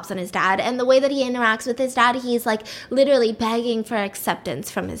call the cops on his dad. And the way that he interacts with his dad, he's, like, literally begging for acceptance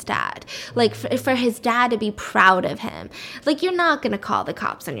from his dad. Like, for his dad to be proud of him. Like, you're not going to call the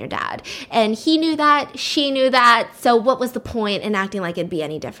cops on your dad. And he knew that. She knew that. So what was the point in acting like it'd be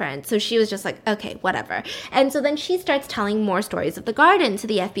any different? So she was just like, okay, whatever. And so then she starts telling more stories of the garden to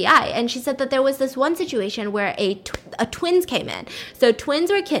the FBI. And she said that there was this one situation where a twins came in. So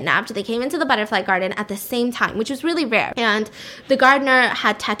twins were kidnapped. They came into the butterfly garden at the same time, which was really rare. And the gardener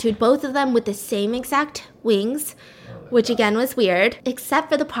had tattooed both of them with the same exact wings, which again was weird, except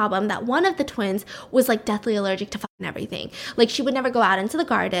for the problem that one of the twins was like deathly allergic to fucking everything. Like, she would never go out into the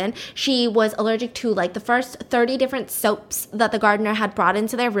garden. She was allergic to like the first 30 different soaps that the gardener had brought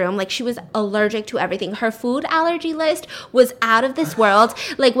into their room. Like, she was allergic to everything. Her food allergy list was out of this world.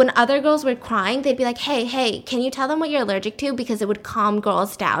 Like, when other girls were crying, they'd be like, hey, can you tell them what you're allergic to? Because it would calm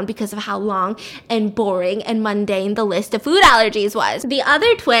girls down because of how long and boring and mundane the list of food allergies was. The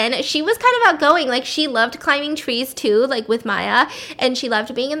other twin, she was kind of outgoing. Like, she loved climbing trees too, like with Maya, and she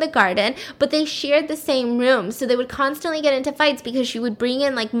loved being in the garden, but they shared the same room, so they would constantly get into fights because she would bring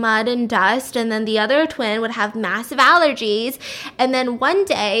in like mud and dust, and then the other twin would have massive allergies. And then one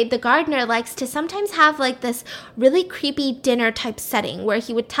day, the gardener likes to sometimes have like this really creepy dinner type setting where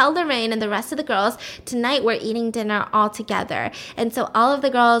he would tell Lorraine and the rest of the girls, tonight we're eating dinner all together. And so all of the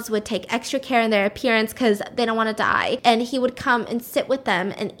girls would take extra care in their appearance because they don't want to die, and he would come and sit with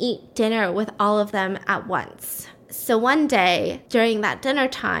them and eat dinner with all of them at once. So one day, during that dinner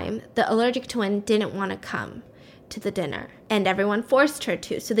time, the allergic twin didn't want to come to the dinner, and everyone forced her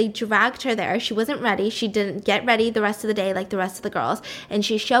to. So they dragged her there. She wasn't ready. She didn't get ready the rest of the day like the rest of the girls. And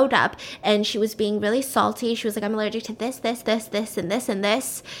she showed up, and she was being really salty. She was like, I'm allergic to this, and this, and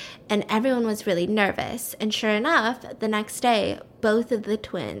this. And everyone was really nervous. And sure enough, the next day, both of the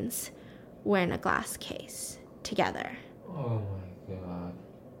twins were in a glass case together. Oh my god.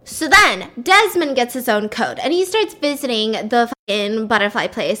 So then, Desmond gets his own coat, and he starts visiting the fucking butterfly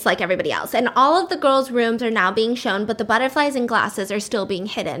place like everybody else. And all of the girls' rooms are now being shown, but the butterflies and glasses are still being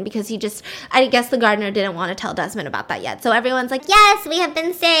hidden because I guess the gardener didn't want to tell Desmond about that yet. So everyone's like, yes, we have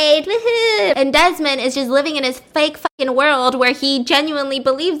been saved, woohoo! And Desmond is just living in his fake fucking world where he genuinely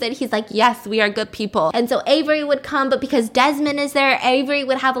believes it. He's like, yes, we are good people. And so Avery would come, but because Desmond is there, Avery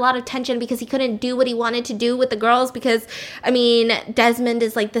would have a lot of tension because he couldn't do what he wanted to do with the girls because, I mean, Desmond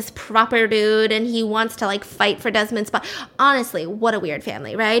is like this proper dude and he wants to like fight for Desmond's spot. Honestly, what a weird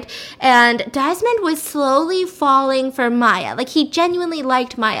family, right? And Desmond was slowly falling for Maya. Like, he genuinely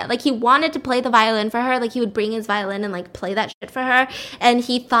liked Maya. Like, he wanted to play the violin for her. Like, he would bring his violin and like play that shit for her. And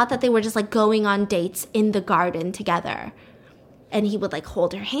he thought that they were just like going on dates in the garden together. And he would like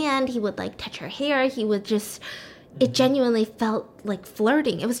hold her hand. He would like touch her hair. He would just... It genuinely felt like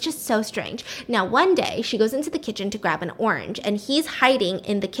flirting. It was just so strange. Now, one day, she goes into the kitchen to grab an orange, and he's hiding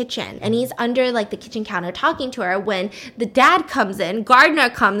in the kitchen, and he's under, like, the kitchen counter talking to her when the dad comes in, Gardner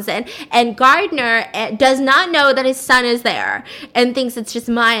comes in, and Gardner does not know that his son is there and thinks it's just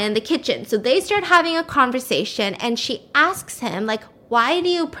Maya in the kitchen. So they start having a conversation, and she asks him, like, why do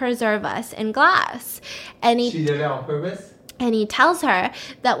you preserve us in glass? And She did it on purpose? And he tells her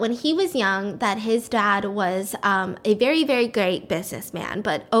that when he was young, that his dad was a very, very great businessman.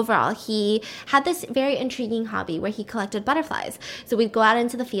 But overall, he had this very intriguing hobby where he collected butterflies. So we'd go out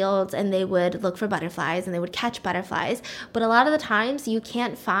into the fields and they would look for butterflies and they would catch butterflies. But a lot of the times, you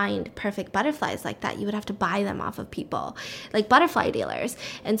can't find perfect butterflies like that. You would have to buy them off of people, like butterfly dealers.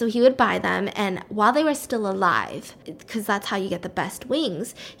 And so he would buy them. And while they were still alive, because that's how you get the best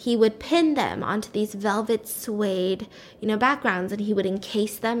wings, he would pin them onto these velvet suede, backgrounds, and he would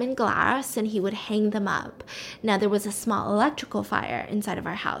encase them in glass and he would hang them up. Now, there was a small electrical fire inside of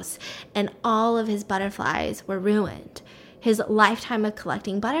our house, and all of his butterflies were ruined. His lifetime of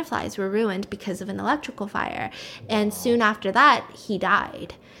collecting butterflies were ruined because of an electrical fire. And soon after that, he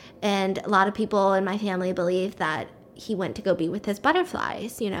died. And a lot of people in my family believe that he went to go be with his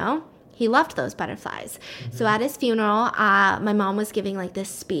butterflies, He loved those butterflies. Mm-hmm. So at his funeral, my mom was giving like this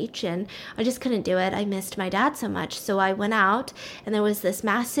speech, and I just couldn't do it. I missed my dad so much. So I went out, and there was this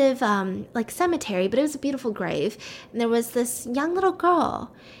massive cemetery, but it was a beautiful grave. And there was this young little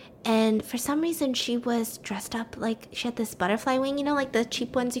girl. And for some reason, she was dressed up like she had this butterfly wing, like the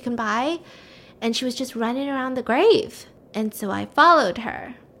cheap ones you can buy. And she was just running around the grave. And so I followed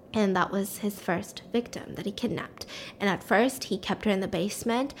her. And that was his first victim that he kidnapped. And at first, he kept her in the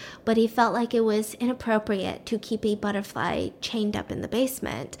basement, but he felt like it was inappropriate to keep a butterfly chained up in the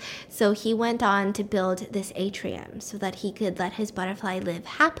basement. So he went on to build this atrium so that he could let his butterfly live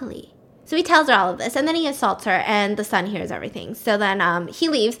happily So he tells her all of this, and then he assaults her, and the son hears everything. So then he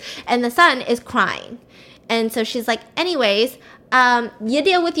leaves, and the son is crying. And so she's like, anyways, you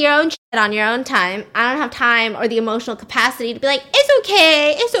deal with your own shit on your own time. I don't have time or the emotional capacity to be like, it's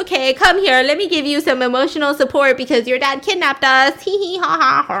okay, come here, let me give you some emotional support because your dad kidnapped us, hee hee ha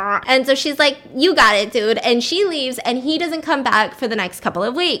ha ha. And so she's like, you got it, dude. And she leaves, and he doesn't come back for the next couple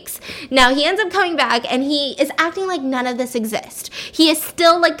of weeks. Now he ends up coming back, and he is acting like none of this exists. He is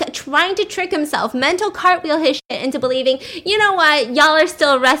still like trying to trick himself, mental cartwheel his shit into believing, you know what, y'all are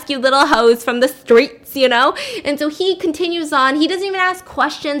still rescued little hoes from the streets, you know? And so he continues on. He doesn't even ask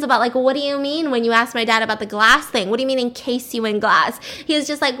questions about like, what do you mean when you asked my dad about the glass thing? What do you mean encase you in glass? He was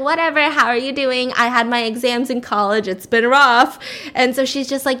just like, whatever, how are you doing? I had my exams in college. It's been rough. And so she's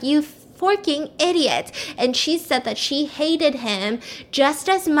just like, you forking idiot. And she said that she hated him just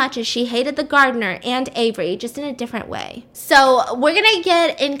as much as she hated the gardener and Avery, just in a different way. So we're gonna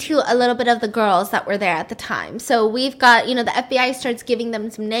get into a little bit of the girls that were there at the time. So we've got, the FBI starts giving them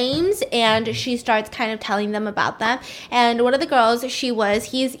some names, and she starts kind of telling them about them. And one of the girls,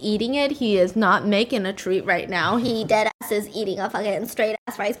 he is eating it. He is not making a treat right now. He dead ass is eating a fucking straight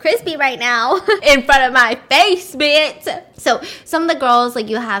ass Rice Krispie right now in front of my face, bitch. So some of the girls, like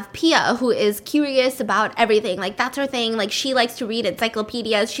you have Pia, who is curious about everything. Like that's her thing. Like she likes to read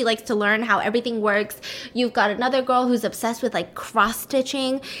encyclopedias. She likes to learn how everything works. You've got another girl who's obsessed with like cross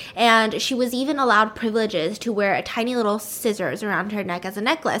stitching, and she was even allowed privileges to wear a tiny little scissors around her neck as a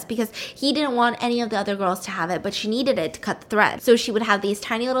necklace because he didn't want any of the other girls to have it, but she needed it to cut the thread. So she would have these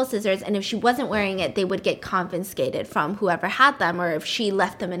tiny little scissors, and if she wasn't wearing it, they would get confiscated from whoever had them, or if she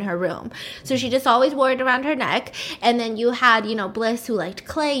left them in her room. So she just always wore it around her neck. And then you had, Bliss, who liked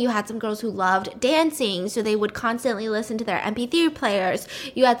clay. You had some girls who loved dancing, so they would constantly listen to their MP3 players.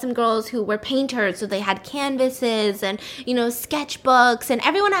 You had some girls who were painters, so they had canvases and, sketchbooks, and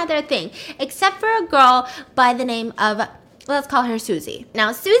everyone had their thing, except for a girl by the name of, let's call her Susie.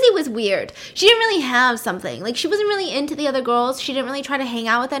 Now, Susie was weird. She didn't really have something. Like, she wasn't really into the other girls. She didn't really try to hang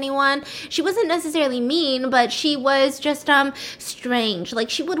out with anyone. She wasn't necessarily mean, but she was just, strange. Like,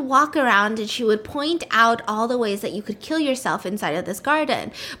 she would walk around and she would point out all the ways that you could kill yourself inside of this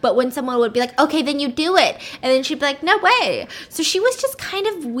garden. But when someone would be like, okay, then you do it. And then she'd be like, no way. So she was just kind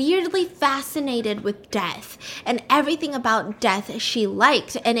of weirdly fascinated with death and everything about death she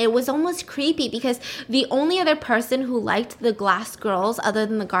liked. And it was almost creepy because the only other person who liked the glass girls other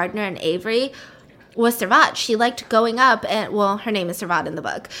than the gardener and Avery was Servat. She liked going up and, well, her name is Servat in the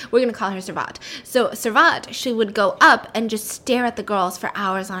book. We're going to call her Servat. So Servat, she would go up and just stare at the girls for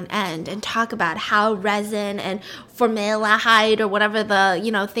hours on end and talk about how resin and formaldehyde or whatever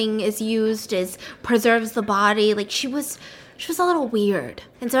the, thing is used preserves the body. Like she was a little weird.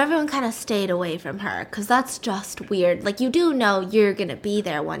 And so everyone kind of stayed away from her because that's just weird. Like, you do know you're going to be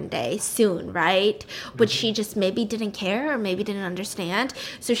there one day soon, right? But she just maybe didn't care or maybe didn't understand.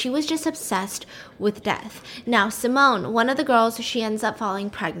 So she was just obsessed with death. Now, Simone, one of the girls, she ends up falling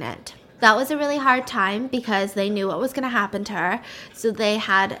pregnant. That was a really hard time because they knew what was going to happen to her. So they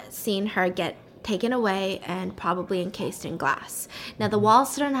had seen her get taken away and probably encased in glass. Now, the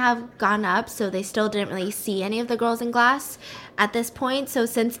walls didn't have gone up, so they still didn't really see any of the girls in glass at this point. So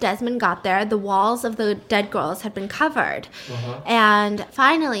since Desmond got there, the walls of the dead girls had been covered. And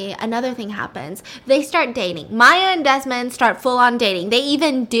finally, another thing happens. They start dating. Maya and Desmond start full-on dating. They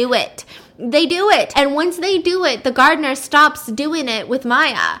even do it. They do it. And once they do it, the gardener stops doing it with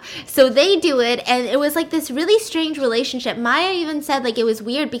Maya. So they do it, and it was like this really strange relationship. Maya even said like it was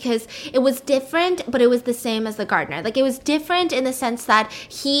weird because it was different, but it was the same as the gardener. Like it was different in the sense that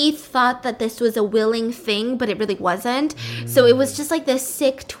he thought that this was a willing thing, but it really wasn't. So it was just like this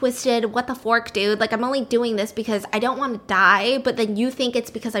sick, twisted, what the fork, dude? Like I'm only doing this because I don't want to die, but then you think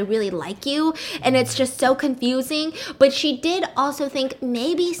it's because I really like you, and it's just so confusing. But she did also think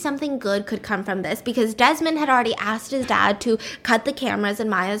maybe something good could come from this because Desmond had already asked his dad to cut the cameras in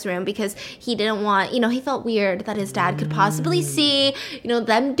Maya's room because he didn't want, he felt weird that his dad could possibly see,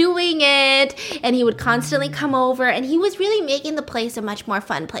 them doing it, and he would constantly come over, and he was really making the place a much more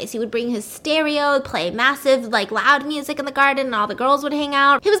fun place. He would bring his stereo, play massive, like loud music in the garden, and all the girls would hang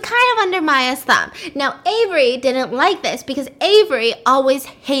out. He was kind of under Maya's thumb. Now, Avery didn't like this because Avery always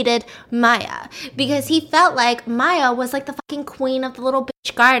hated Maya because he felt like Maya was like the fucking queen of the little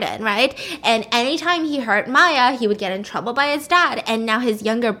bitch garden, right? And anytime he hurt Maya, he would get in trouble by his dad. And now his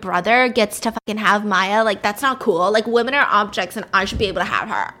younger brother gets to fucking have Maya. Like, that's not cool. Like, women are objects and I should be able to have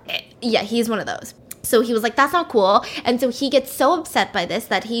her. Yeah, he's one of those. So he was like, that's not cool. And so he gets so upset by this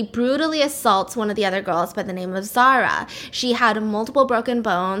that he brutally assaults one of the other girls by the name of Zara. She had multiple broken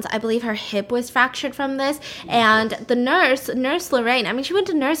bones. I believe her hip was fractured from this. And the nurse Lorraine, I mean, she went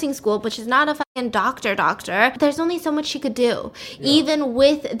to nursing school, but she's not a fucking doctor. There's only so much she could do, even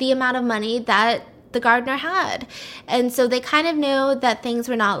with the amount of money that the gardener had. And so they kind of knew that things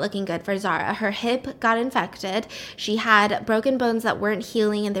were not looking good for Zara. Her hip got infected. She had broken bones that weren't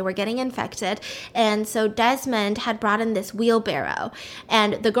healing and they were getting infected. And so Desmond had brought in this wheelbarrow.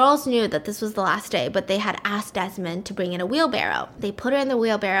 And the girls knew that this was the last day, but they had asked Desmond to bring in a wheelbarrow. They put her in the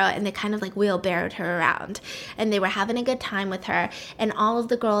wheelbarrow and they kind of like wheelbarrowed her around. And they were having a good time with her. And all of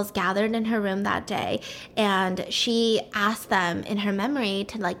the girls gathered in her room that day. And she asked them in her memory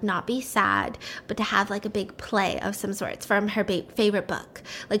to like not be sad, but to have like a big play of some sorts from her favorite book,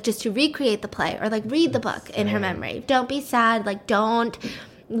 like just to recreate the play or like read the book in her memory. Don't be sad, like don't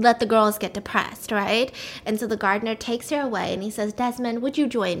let the girls get depressed, right? And so the gardener takes her away and he says, Desmond, would you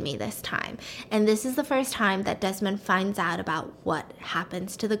join me this time? And this is the first time that Desmond finds out about what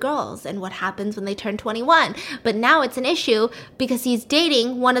happens to the girls and what happens when they turn 21. But now it's an issue because he's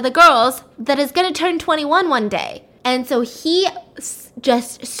dating one of the girls that is going to turn 21 one day. And so he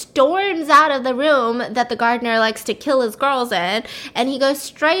just storms out of the room that the gardener likes to kill his girls in, and he goes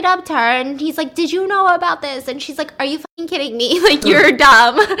straight up to her and he's like, did you know about this? And she's like, are you fucking kidding me? Like, you're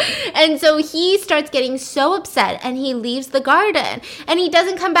dumb. And so he starts getting so upset and he leaves the garden and he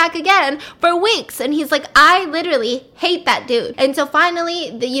doesn't come back again for weeks. And he's like, I literally hate that dude. And so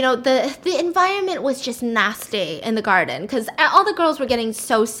finally, the environment was just nasty in the garden because all the girls were getting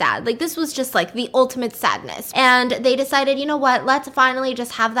so sad. Like, this was just like the ultimate sadness. And they decided, you know what, let's finally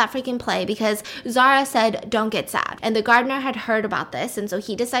just have that freaking play because Zara said, don't get sad. And the gardener had heard about this. And so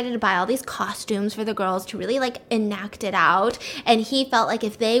he decided to buy all these costumes for the girls to really like enact it out. And he felt like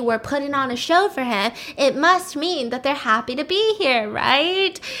if they were putting on a show for him, it must mean that they're happy to be here,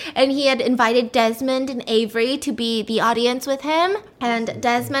 right? And he had invited Desmond and Avery to be the audience with him. And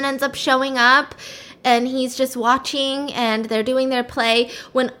Desmond ends up showing up and he's just watching and they're doing their play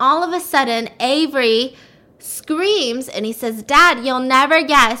when all of a sudden Avery screams and he says, Dad, you'll never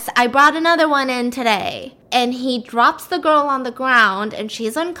guess, I brought another one in today. And he drops the girl on the ground and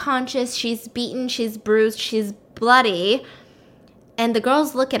she's unconscious, she's beaten, she's bruised, she's bloody. And the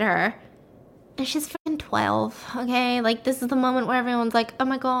girls look at her and she's freaking 12, okay? Like, this is the moment where everyone's like, oh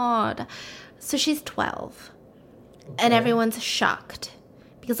my God. So she's 12. Okay. And everyone's shocked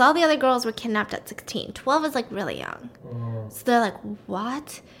because all the other girls were kidnapped at 16. 12 is like really young. So they're like,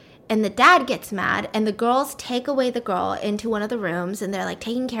 what? And the dad gets mad and the girls take away the girl into one of the rooms and they're like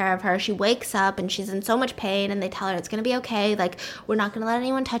taking care of her. She wakes up and she's in so much pain and they tell her it's going to be okay. Like, we're not going to let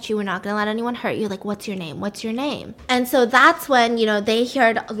anyone touch you. We're not going to let anyone hurt you. Like, what's your name? What's your name? And so that's when, they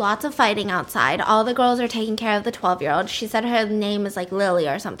heard lots of fighting outside. All the girls are taking care of the 12-year-old. She said her name is like Lily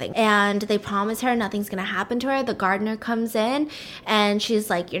or something. And they promise her nothing's going to happen to her. The gardener comes in and she's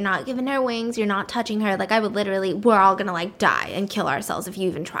like, you're not giving her wings. You're not touching her. Like, we're all going to like die and kill ourselves if you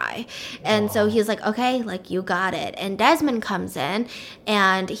even try. And so he's like, okay, like, you got it. And Desmond comes in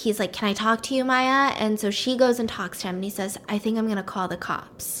and he's like, can I talk to you, Maya? And so she goes and talks to him and he says, I think I'm going to call the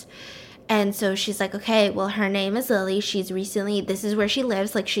cops. And so she's like, okay, well, her name is Lily. This is where she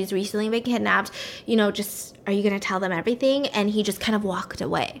lives. Like, she's recently been kidnapped. Are you going to tell them everything? And he just kind of walked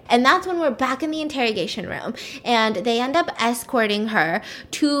away. And that's when we're back in the interrogation room. And they end up escorting her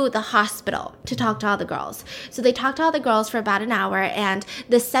to the hospital to talk to all the girls. So they talk to all the girls for about an hour. And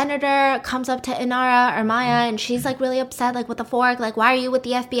the senator comes up to Inara or Maya. And she's like really upset. Like, what the fork? Like, why are you with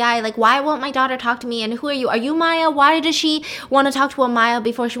the FBI? Like, why won't my daughter talk to me? And who are you? Are you Maya? Why does she want to talk to a Maya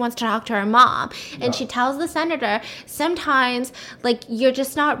before she wants to talk to her mom? And she tells the senator, sometimes, like, you're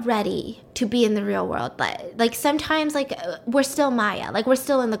just not ready to be in the real world. Like sometimes, like, we're still Maya. Like, we're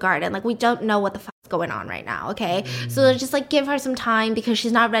still in the garden. Like, we don't know what the fuck's going on right now, okay? So just, like, give her some time because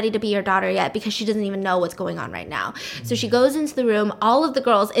she's not ready to be your daughter yet because she doesn't even know what's going on right now. So she goes into the room. All of the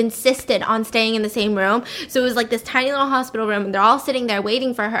girls insisted on staying in the same room. So it was like this tiny little hospital room and they're all sitting there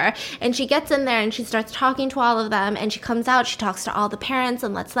waiting for her. And she gets in there and she starts talking to all of them and she comes out. She talks to all the parents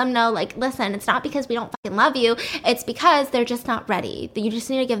and lets them know, like, listen, it's not because we don't fucking love you. It's because they're just not ready. You just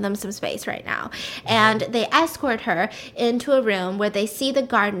need to give them some space right now. And they escort her into a room where they see the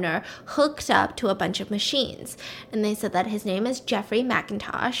gardener hooked up to a bunch of machines. And they said that his name is Jeffrey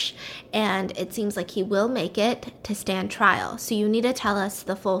McIntosh and it seems like he will make it to stand trial. So you need to tell us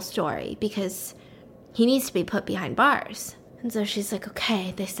the full story because he needs to be put behind bars. And so she's like,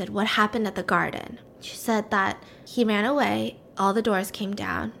 okay. They said, what happened at the garden? She said that he ran away, all the doors came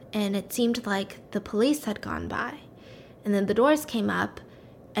down, and it seemed like the police had gone by. And then the doors came up,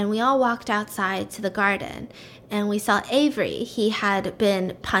 And we all walked outside to the garden, and we saw Avery. He had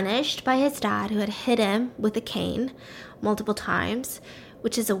been punished by his dad, who had hit him with a cane multiple times,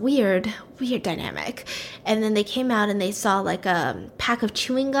 which is a weird dynamic. And then they came out and they saw like a pack of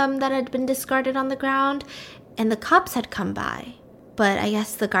chewing gum that had been discarded on the ground, and the cops had come by. But I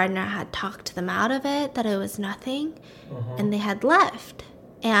guess the gardener had talked them out of it, that it was nothing, and they had left.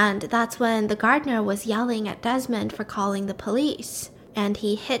 And that's when the gardener was yelling at Desmond for calling the police. And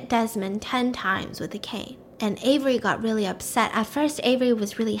he hit Desmond 10 times with a cane. And Avery got really upset. At first, Avery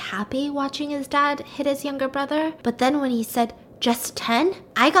was really happy watching his dad hit his younger brother. But then when he said, just 10?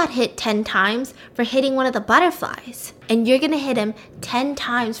 I got hit 10 times for hitting one of the butterflies. And you're gonna hit him 10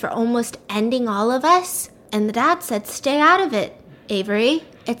 times for almost ending all of us? And the dad said, stay out of it, Avery.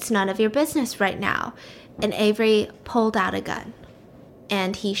 It's none of your business right now. And Avery pulled out a gun.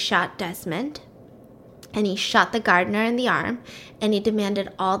 And he shot Desmond. And he shot the gardener in the arm, and he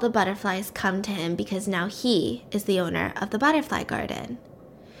demanded all the butterflies come to him because now he is the owner of the butterfly garden.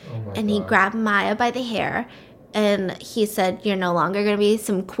 And he grabbed Maya by the hair, and he said, you're no longer going to be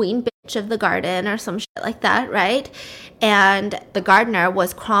some queen bitch of the garden or some shit like that, right? And the gardener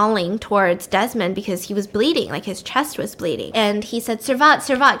was crawling towards Desmond because he was bleeding, like his chest was bleeding. And he said,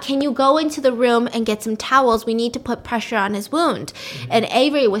 Servat, can you go into the room and get some towels? We need to put pressure on his wound. And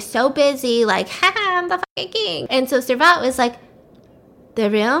Avery was so busy, like, haha, I'm the fucking king. And so Servat was like, the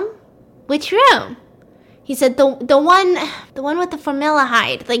room? Which room? He said, the one with the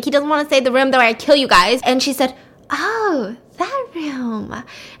formaldehyde. Like, he doesn't want to say the room where I kill you guys. And she said, oh, that room.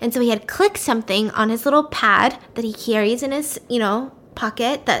 And so he had clicked something on his little pad that he carries in his,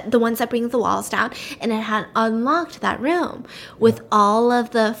 pocket, the ones that bring the walls down, and it had unlocked that room with all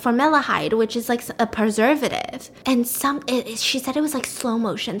of the formaldehyde, which is like a preservative. And she said it was like slow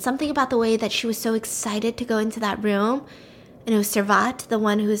motion, something about the way that she was so excited to go into that room. And it was Servat, the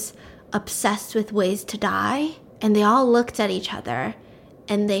one who's obsessed with ways to die. And they all looked at each other,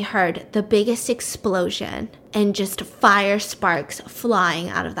 and they heard the biggest explosion and just fire sparks flying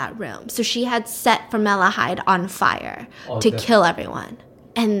out of that room. So she had set formaldehyde on fire to kill everyone.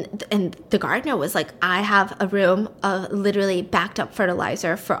 And the gardener was like, I have a room of literally backed up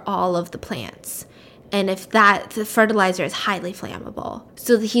fertilizer for all of the plants. And if the fertilizer is highly flammable.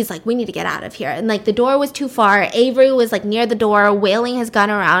 So he's like, we need to get out of here. And like the door was too far. Avery was like near the door, wailing his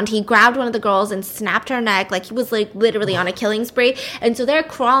gun around. He grabbed one of the girls and snapped her neck. Like he was like literally on a killing spree. And so they're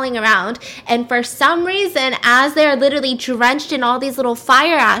crawling around. And for some reason, as they're literally drenched in all these little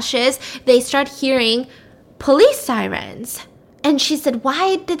fire ashes, they start hearing police sirens. And she said,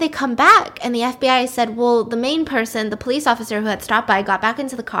 why did they come back? And the FBI said, well, the main person, the police officer who had stopped by, got back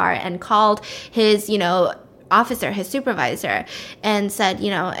into the car and called his, officer, his supervisor, and said,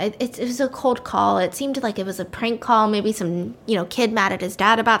 it was a cold call. It seemed like it was a prank call, maybe some, kid mad at his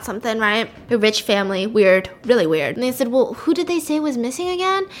dad about something, right? A rich family, weird, really weird. And they said, well, who did they say was missing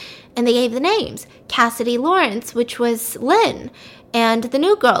again? And they gave the names. Cassidy Lawrence, which was Lynn, and the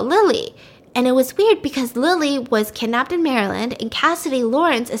new girl, Lily. And it was weird because Lily was kidnapped in Maryland and Cassidy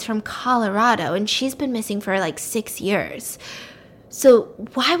Lawrence is from Colorado and she's been missing for like 6 years. So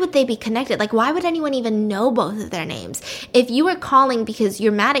why would they be connected? Like, why would anyone even know both of their names? If you were calling because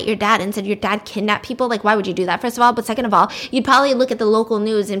you're mad at your dad and said your dad kidnapped people, like, why would you do that, first of all? But second of all, you'd probably look at the local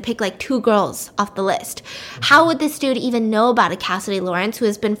news and pick like 2 girls off the list. How would this dude even know about a Cassidy Lawrence who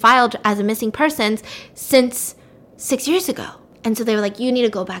has been filed as a missing person since 6 years ago? And so they were like, you need to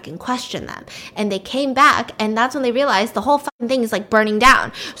go back and question them. And they came back, and that's when they realized the whole fucking thing is like burning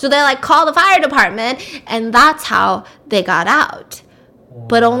down. So they're like, call the fire department, and that's how they got out.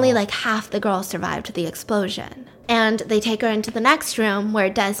 But only like half the girls survived the explosion. And they take her into the next room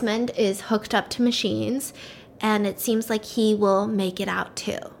where Desmond is hooked up to machines, and it seems like he will make it out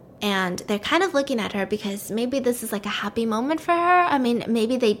too. And they're kind of looking at her because maybe this is like a happy moment for her. I mean,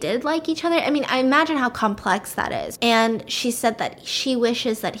 maybe they did like each other. I mean, I imagine how complex that is. And she said that she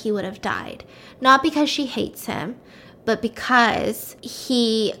wishes that he would have died. Not because she hates him, but because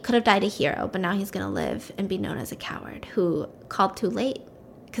he could have died a hero, but now he's going to live and be known as a coward who called too late.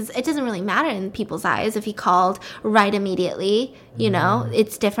 Because it doesn't really matter in people's eyes if he called right immediately.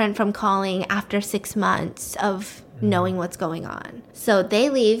 It's different from calling after 6 months of knowing what's going on. So they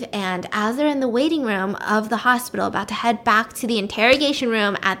leave, and as they're in the waiting room of the hospital, about to head back to the interrogation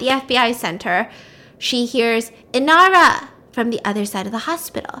room at the FBI center, she hears Inara from the other side of the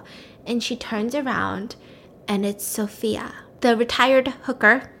hospital. And she turns around, and it's Sophia, the retired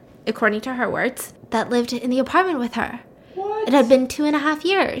hooker, according to her words, that lived in the apartment with her. What? It had been 2.5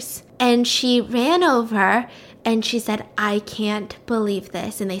 years. And she ran over And she said, I can't believe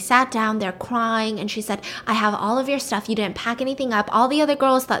this. And they sat down, they're crying. And she said, I have all of your stuff. You didn't pack anything up. All the other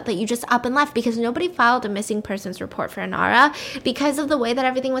girls thought that you just up and left because nobody filed a missing persons report for Inara because of the way that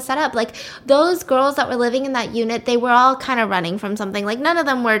everything was set up. Like, those girls that were living in that unit, they were all kind of running from something. Like, none of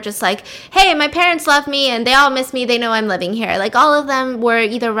them were just like, hey, my parents left me and they all miss me. They know I'm living here. Like, all of them were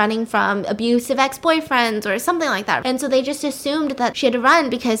either running from abusive ex-boyfriends or something like that. And so they just assumed that she had to run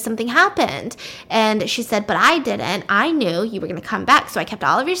because something happened. And she said, but I didn't. I knew you were going to come back. So I kept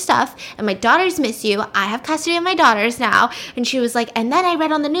all of your stuff and my daughters miss you. I have custody of my daughters now. And she was like, and then I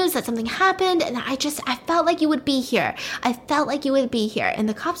read on the news that something happened and I felt like you would be here. I felt like you would be here. And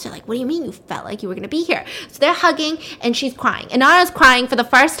the cops are like, what do you mean you felt like you were going to be here? So they're hugging and she's crying. Inara's crying for the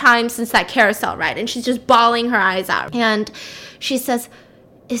first time since that carousel ride. And she's just bawling her eyes out. And she says,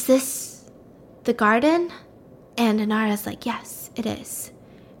 is this the garden? And Inara's like, yes, it is.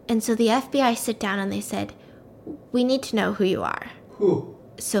 And so the FBI sit down and they said, we need to know who you are. Who?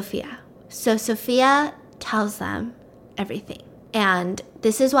 Sophia. So Sophia tells them everything. And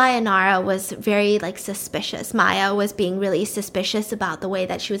this is why Inara was very, suspicious. Maya was being really suspicious about the way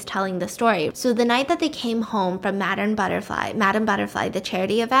that she was telling the story. So the night that they came home from Madame Butterfly, the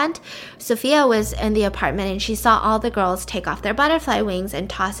charity event, Sophia was in the apartment and she saw all the girls take off their butterfly wings and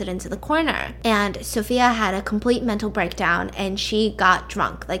toss it into the corner. And Sophia had a complete mental breakdown and she got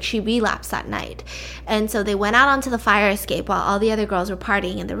drunk. She relapsed that night. And so they went out onto the fire escape while all the other girls were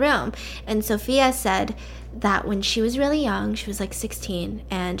partying in the room. And Sophia said that when she was really young, she was 16,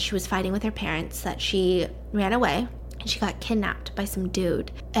 and she was fighting with her parents, that she ran away and she got kidnapped by some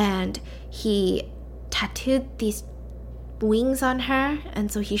dude. And he tattooed these wings on her, and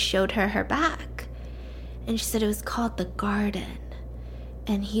so he showed her back. And she said it was called the garden,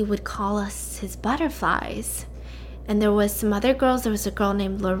 and he would call us his butterflies. And there was some other girls. There was a girl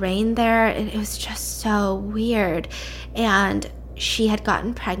named Lorraine there, and it was just so weird. And she had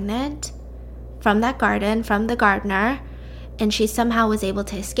gotten pregnant from that garden, from the gardener, and she somehow was able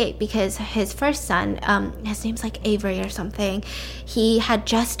to escape because his first son, his name's Avery or something, he had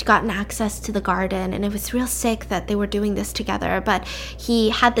just gotten access to the garden, and it was real sick that they were doing this together, but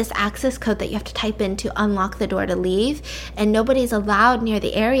he had this access code that you have to type in to unlock the door to leave, and nobody's allowed near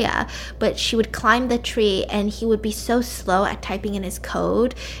the area. But she would climb the tree, and he would be so slow at typing in his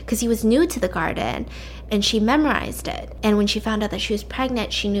code because he was new to the garden. And she memorized it. And when she found out that she was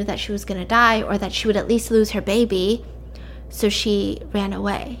pregnant, she knew that she was going to die or that she would at least lose her baby. So she ran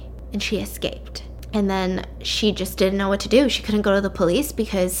away and she escaped. And then she just didn't know what to do. She couldn't go to the police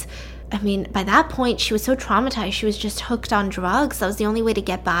because, by that point, she was so traumatized. She was just hooked on drugs. That was the only way to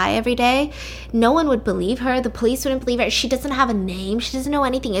get by every day. No one would believe her. The police wouldn't believe her. She doesn't have a name. She doesn't know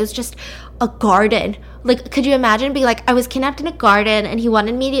anything. It was just a garden. Could you imagine being I was kidnapped in a garden and he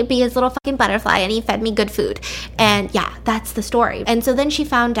wanted me to be his little fucking butterfly and he fed me good food. And yeah, that's the story. And so then she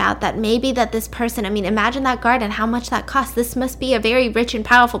found out that maybe that this person, imagine that garden, how much that cost. This must be a very rich and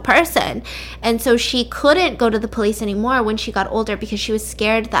powerful person. And so she couldn't go to the police anymore when she got older because she was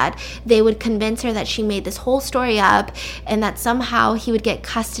scared that they would convince her that she made this whole story up and that somehow he would get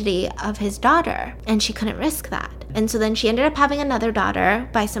custody of his daughter. And she couldn't risk that. And so then she ended up having another daughter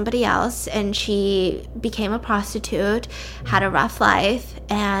by somebody else, and she became a prostitute, had a rough life,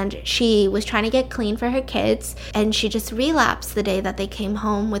 and she was trying to get clean for her kids, and she just relapsed the day that they came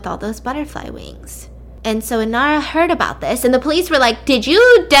home with all those butterfly wings. And so Inara heard about this, and the police were like, did you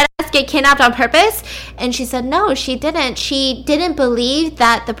deadass get kidnapped on purpose? And she said, no, she didn't. She didn't believe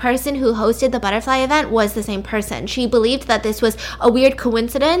that the person who hosted the butterfly event was the same person. She believed that this was a weird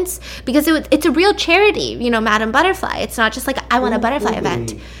coincidence because it's a real charity, Madame Butterfly. It's not just I want a butterfly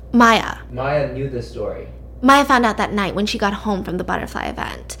event. Maya knew the story. Maya found out that night when she got home from the butterfly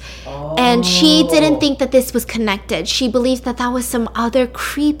event. Oh. And she didn't think that this was connected. She believed that that was some other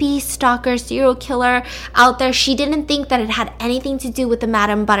creepy stalker serial killer out there. She didn't think that it had anything to do with the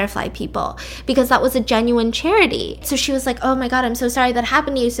Madame Butterfly people because that was a genuine charity. So she was like, oh my God, I'm so sorry that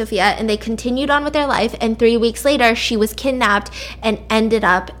happened to you, Sophia. And they continued on with their life. And 3 weeks later, she was kidnapped and ended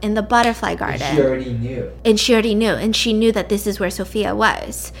up in the butterfly garden. And she already knew. And she knew that this is where Sophia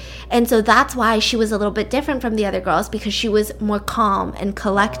was. And so that's why she was a little bit different from the other girls because she was more calm and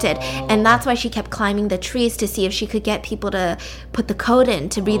collected. And that's why she kept climbing the trees to see if she could get people to put the code in,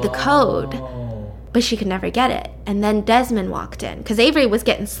 to read the code. But she could never get it. And then Desmond walked in because Avery was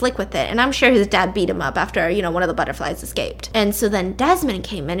getting slick with it. And I'm sure his dad beat him up after, one of the butterflies escaped. And so then Desmond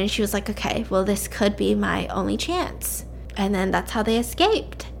came in and she was like, okay, well, this could be my only chance. And then that's how they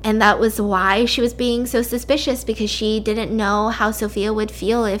escaped. And that was why she was being so suspicious because she didn't know how Sophia would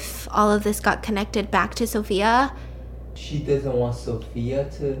feel if all of this got connected back to Sophia. She doesn't want Sophia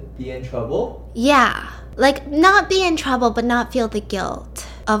to be in trouble? Yeah. like, not be in trouble, but not feel the guilt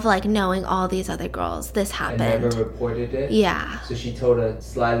of, like, knowing all these other girls. This happened. And never reported it? Yeah. So she told a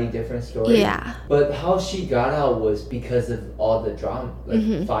slightly different story? Yeah. But how she got out was because of all the drama,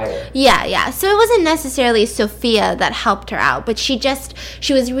 like fire. Yeah. So it wasn't necessarily Sophia that helped her out, but she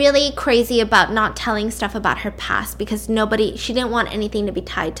was really crazy about not telling stuff about her past because she didn't want anything to be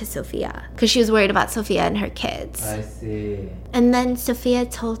tied to Sophia because she was worried about Sophia and her kids. I see. And then Sophia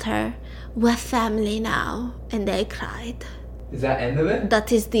told her, "We're family now," and they cried. Is that end of it?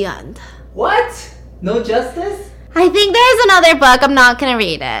 That is the end. What? No justice? I think there's another book. I'm not gonna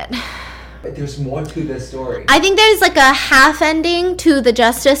read it. But there's more to the story. I think there's like a half ending to the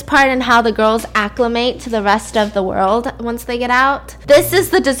justice part and how the girls acclimate to the rest of the world once they get out. This is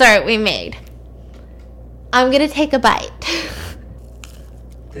the dessert we made. I'm gonna take a bite.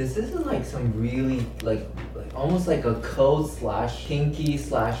 This is like some really like almost like a code / kinky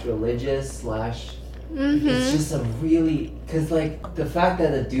 / religious / It's just a really, because like the fact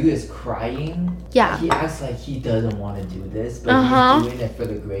that the dude is crying, Yeah. he acts like he doesn't want to do this, but he's doing it for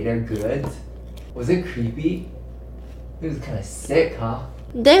the greater good. Was it creepy? It was kind of sick, huh?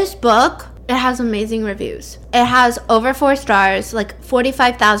 This book, it has amazing reviews. It has over 4 stars, like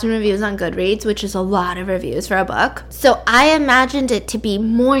 45,000 reviews on Goodreads, which is a lot of reviews for a book. So I imagined it to be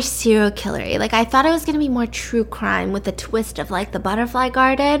more serial killer-y. Like I thought it was going to be more true crime with a twist of like the Butterfly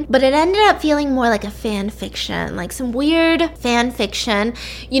Garden, but it ended up feeling more like a fan fiction, like some weird fan fiction.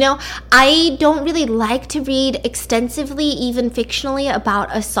 You know, I don't really like to read extensively, even fictionally,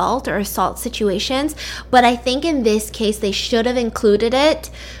 about assault or assault situations, but I think in this case they should have included it,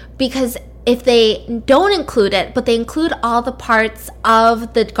 because if they don't include it, but they include all the parts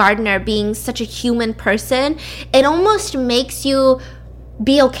of the gardener being such a human person, it almost makes you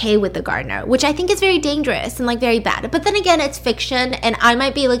be okay with the gardener, which I think is very dangerous and like very bad. But then again, it's fiction and I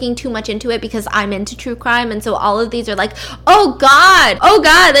might be looking too much into it because I'm into true crime, and so all of these are like, oh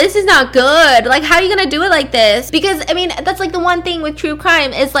god, this is not good. Like, how are you gonna do it like this? Because I mean, that's like the one thing with true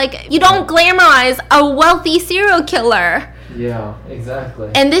crime is like, you don't glamorize a wealthy serial killer. Yeah,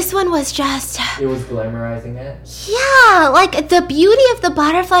 exactly. And this one was just... It was glamorizing it? Yeah, like the beauty of the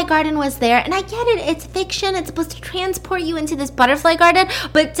Butterfly Garden was there. And I get it, it's fiction, it's supposed to transport you into this butterfly garden.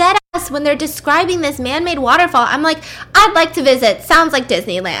 But dead ass, when they're describing this man-made waterfall, I'm like, I'd like to visit. Sounds like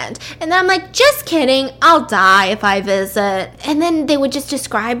Disneyland. And then I'm like, just kidding, I'll die if I visit. And then they would just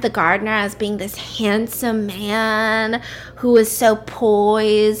describe the gardener as being this handsome man who was so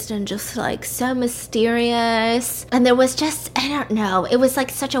poised and just like so mysterious. And there was just, I don't know, it was like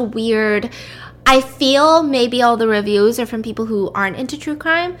such a weird... I feel maybe all the reviews are from people who aren't into true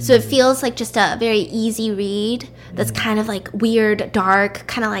crime. So it feels like just a very easy read that's kind of like weird, dark,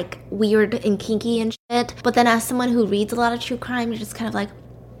 kind of like weird and kinky and shit. But then as someone who reads a lot of true crime, you're just kind of like,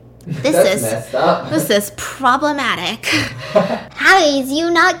 this is problematic. How is you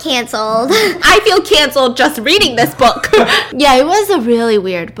not canceled? I feel canceled just reading this book. Yeah, it was a really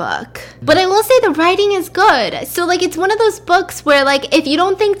weird book. But I will say the writing is good. So like, it's one of those books where like, if you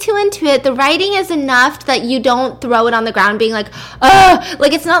don't think too into it, the writing is enough that you don't throw it on the ground being like, oh,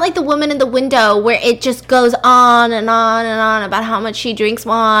 like it's not like The Woman in the Window where it just goes on and on and on about how much she drinks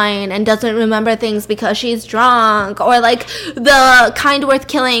wine and doesn't remember things because she's drunk, or like the Kind Worth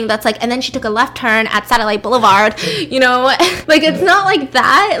Killing that's like, and then she took a left turn at Satellite Boulevard, you know? Like, it's not like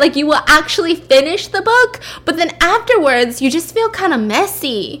that. Like, you will actually finish the book, but then afterwards, you just feel kind of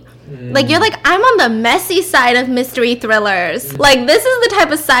messy. Like, you're like, I'm on the messy side of mystery thrillers. Like, this is the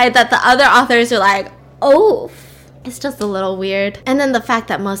type of side that the other authors are like, oh, it's just a little weird. And then the fact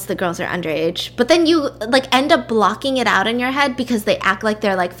that most of the girls are underage. But then you, like, end up blocking it out in your head because they act like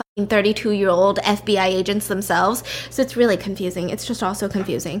they're, like, fucking 32-year-old FBI agents themselves. So it's really confusing. It's just also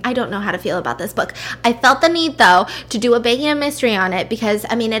confusing. I don't know how to feel about this book. I felt the need, though, to do a Baking a Mystery on it because,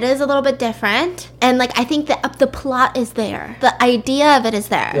 I mean, it is a little bit different. And, like, I think that the plot is there. The idea of it is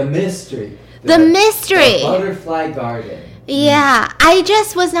there. The mystery. The mystery. The Butterfly Garden. Yeah, I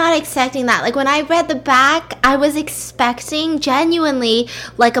just was not expecting that. Like, when I read the back, I was expecting genuinely,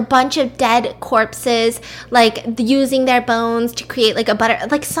 like, a bunch of dead corpses, like, using their bones to create, like,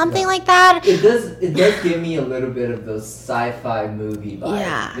 like, something like that. It does give me a little bit of those sci-fi movie vibes.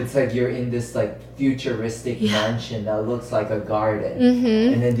 Yeah. It's like you're in this, like, futuristic mansion that looks like a garden.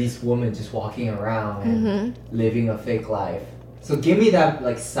 Mm-hmm. And then these women just walking around and living a fake life. So give me that,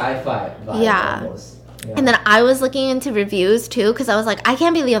 like, sci-fi vibe almost. Yeah. And then I was looking into reviews too, because I was like, I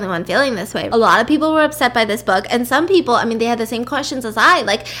can't be the only one feeling this way. A lot of people were upset by this book, and some people, I mean, they had the same questions as I.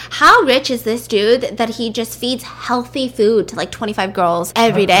 Like, how rich is this dude that he just feeds healthy food to like 25 girls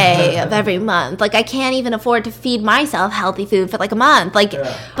every day of every month? Like, I can't even afford to feed myself healthy food for like a month. Like,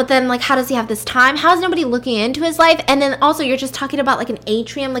 but then like, how does he have this time? How is nobody looking into his life? And then also, you're just talking about like an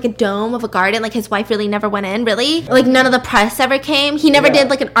atrium, like a dome of a garden. Like, his wife really never went in, really? Like, none of the press ever came. He never did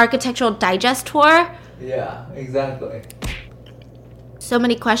like an architectural digest tour. Yeah, exactly. So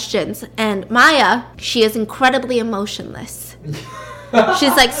many questions. And Maya, she is incredibly emotionless.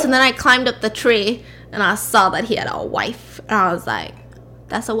 She's like, so then I climbed up the tree and I saw that he had a wife. And I was like,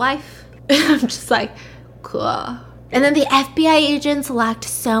 that's a wife? I'm just like, cool. And then the FBI agents lacked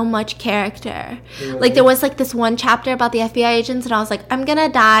so much character. Really? Like, there was like this one chapter about the FBI agents, and I was like, I'm gonna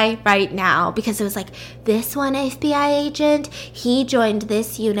die right now, because it was like, this one FBI agent, he joined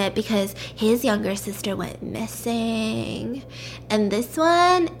this unit because his younger sister went missing. And this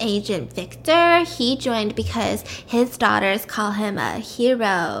one, Agent Victor, he joined because his daughters call him a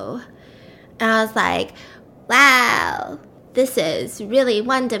hero. And I was like, wow. This is really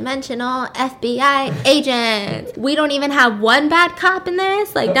one-dimensional FBI agent. We don't even have one bad cop in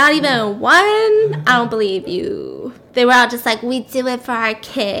this. Like, not even one. I don't believe you. They were all just like, we do it for our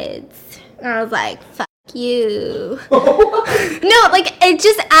kids. And I was like, fuck you. No, like, it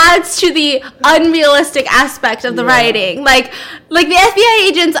just adds to the unrealistic aspect of the writing. Like the FBI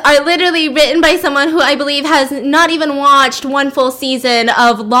agents are literally written by someone who I believe has not even watched one full season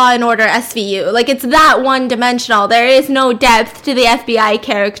of Law and Order SVU. Like, it's that one-dimensional. There is no depth to the FBI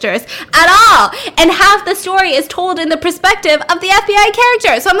characters at all. And half the story is told in the perspective of the FBI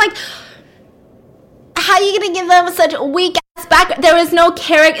character. So I'm like, how are you going to give them such weak ass back? There was no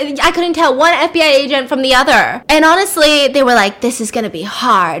character. I couldn't tell one FBI agent from the other. And honestly, they were like, this is going to be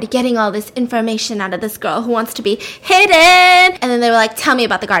hard, getting all this information out of this girl who wants to be hidden. And then they were like, tell me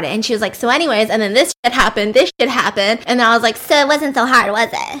about the garden. And she was like, so anyways, and then this shit happened. And then I was like, so it wasn't so hard, was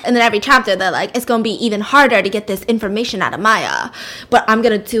it? And then every chapter, they're like, it's going to be even harder to get this information out of Maya. But I'm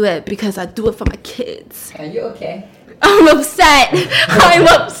going to do it because I do it for my kids. Are you okay? I'm upset. I'm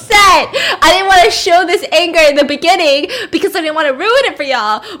upset. I didn't want to show this anger in the beginning because I didn't want to ruin it for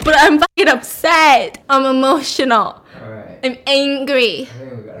y'all. But I'm fucking upset. I'm emotional. Alright. I'm angry. I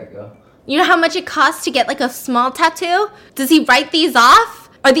think we gotta go. You know how much it costs to get like a small tattoo? Does he write these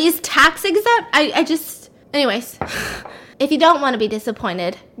off? Are these tax exempt? I just... Anyways. If you don't want to be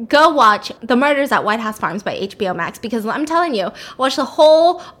disappointed, go watch The Murders at White House Farms by HBO Max, because I'm telling you, watch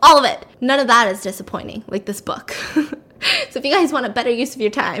all of it. None of that is disappointing, like this book. So if you guys want a better use of your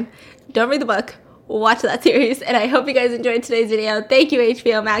time, don't read the book, watch that series, and I hope you guys enjoyed today's video. Thank you,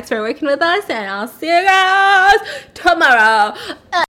 HBO Max, for working with us, and I'll see you guys tomorrow.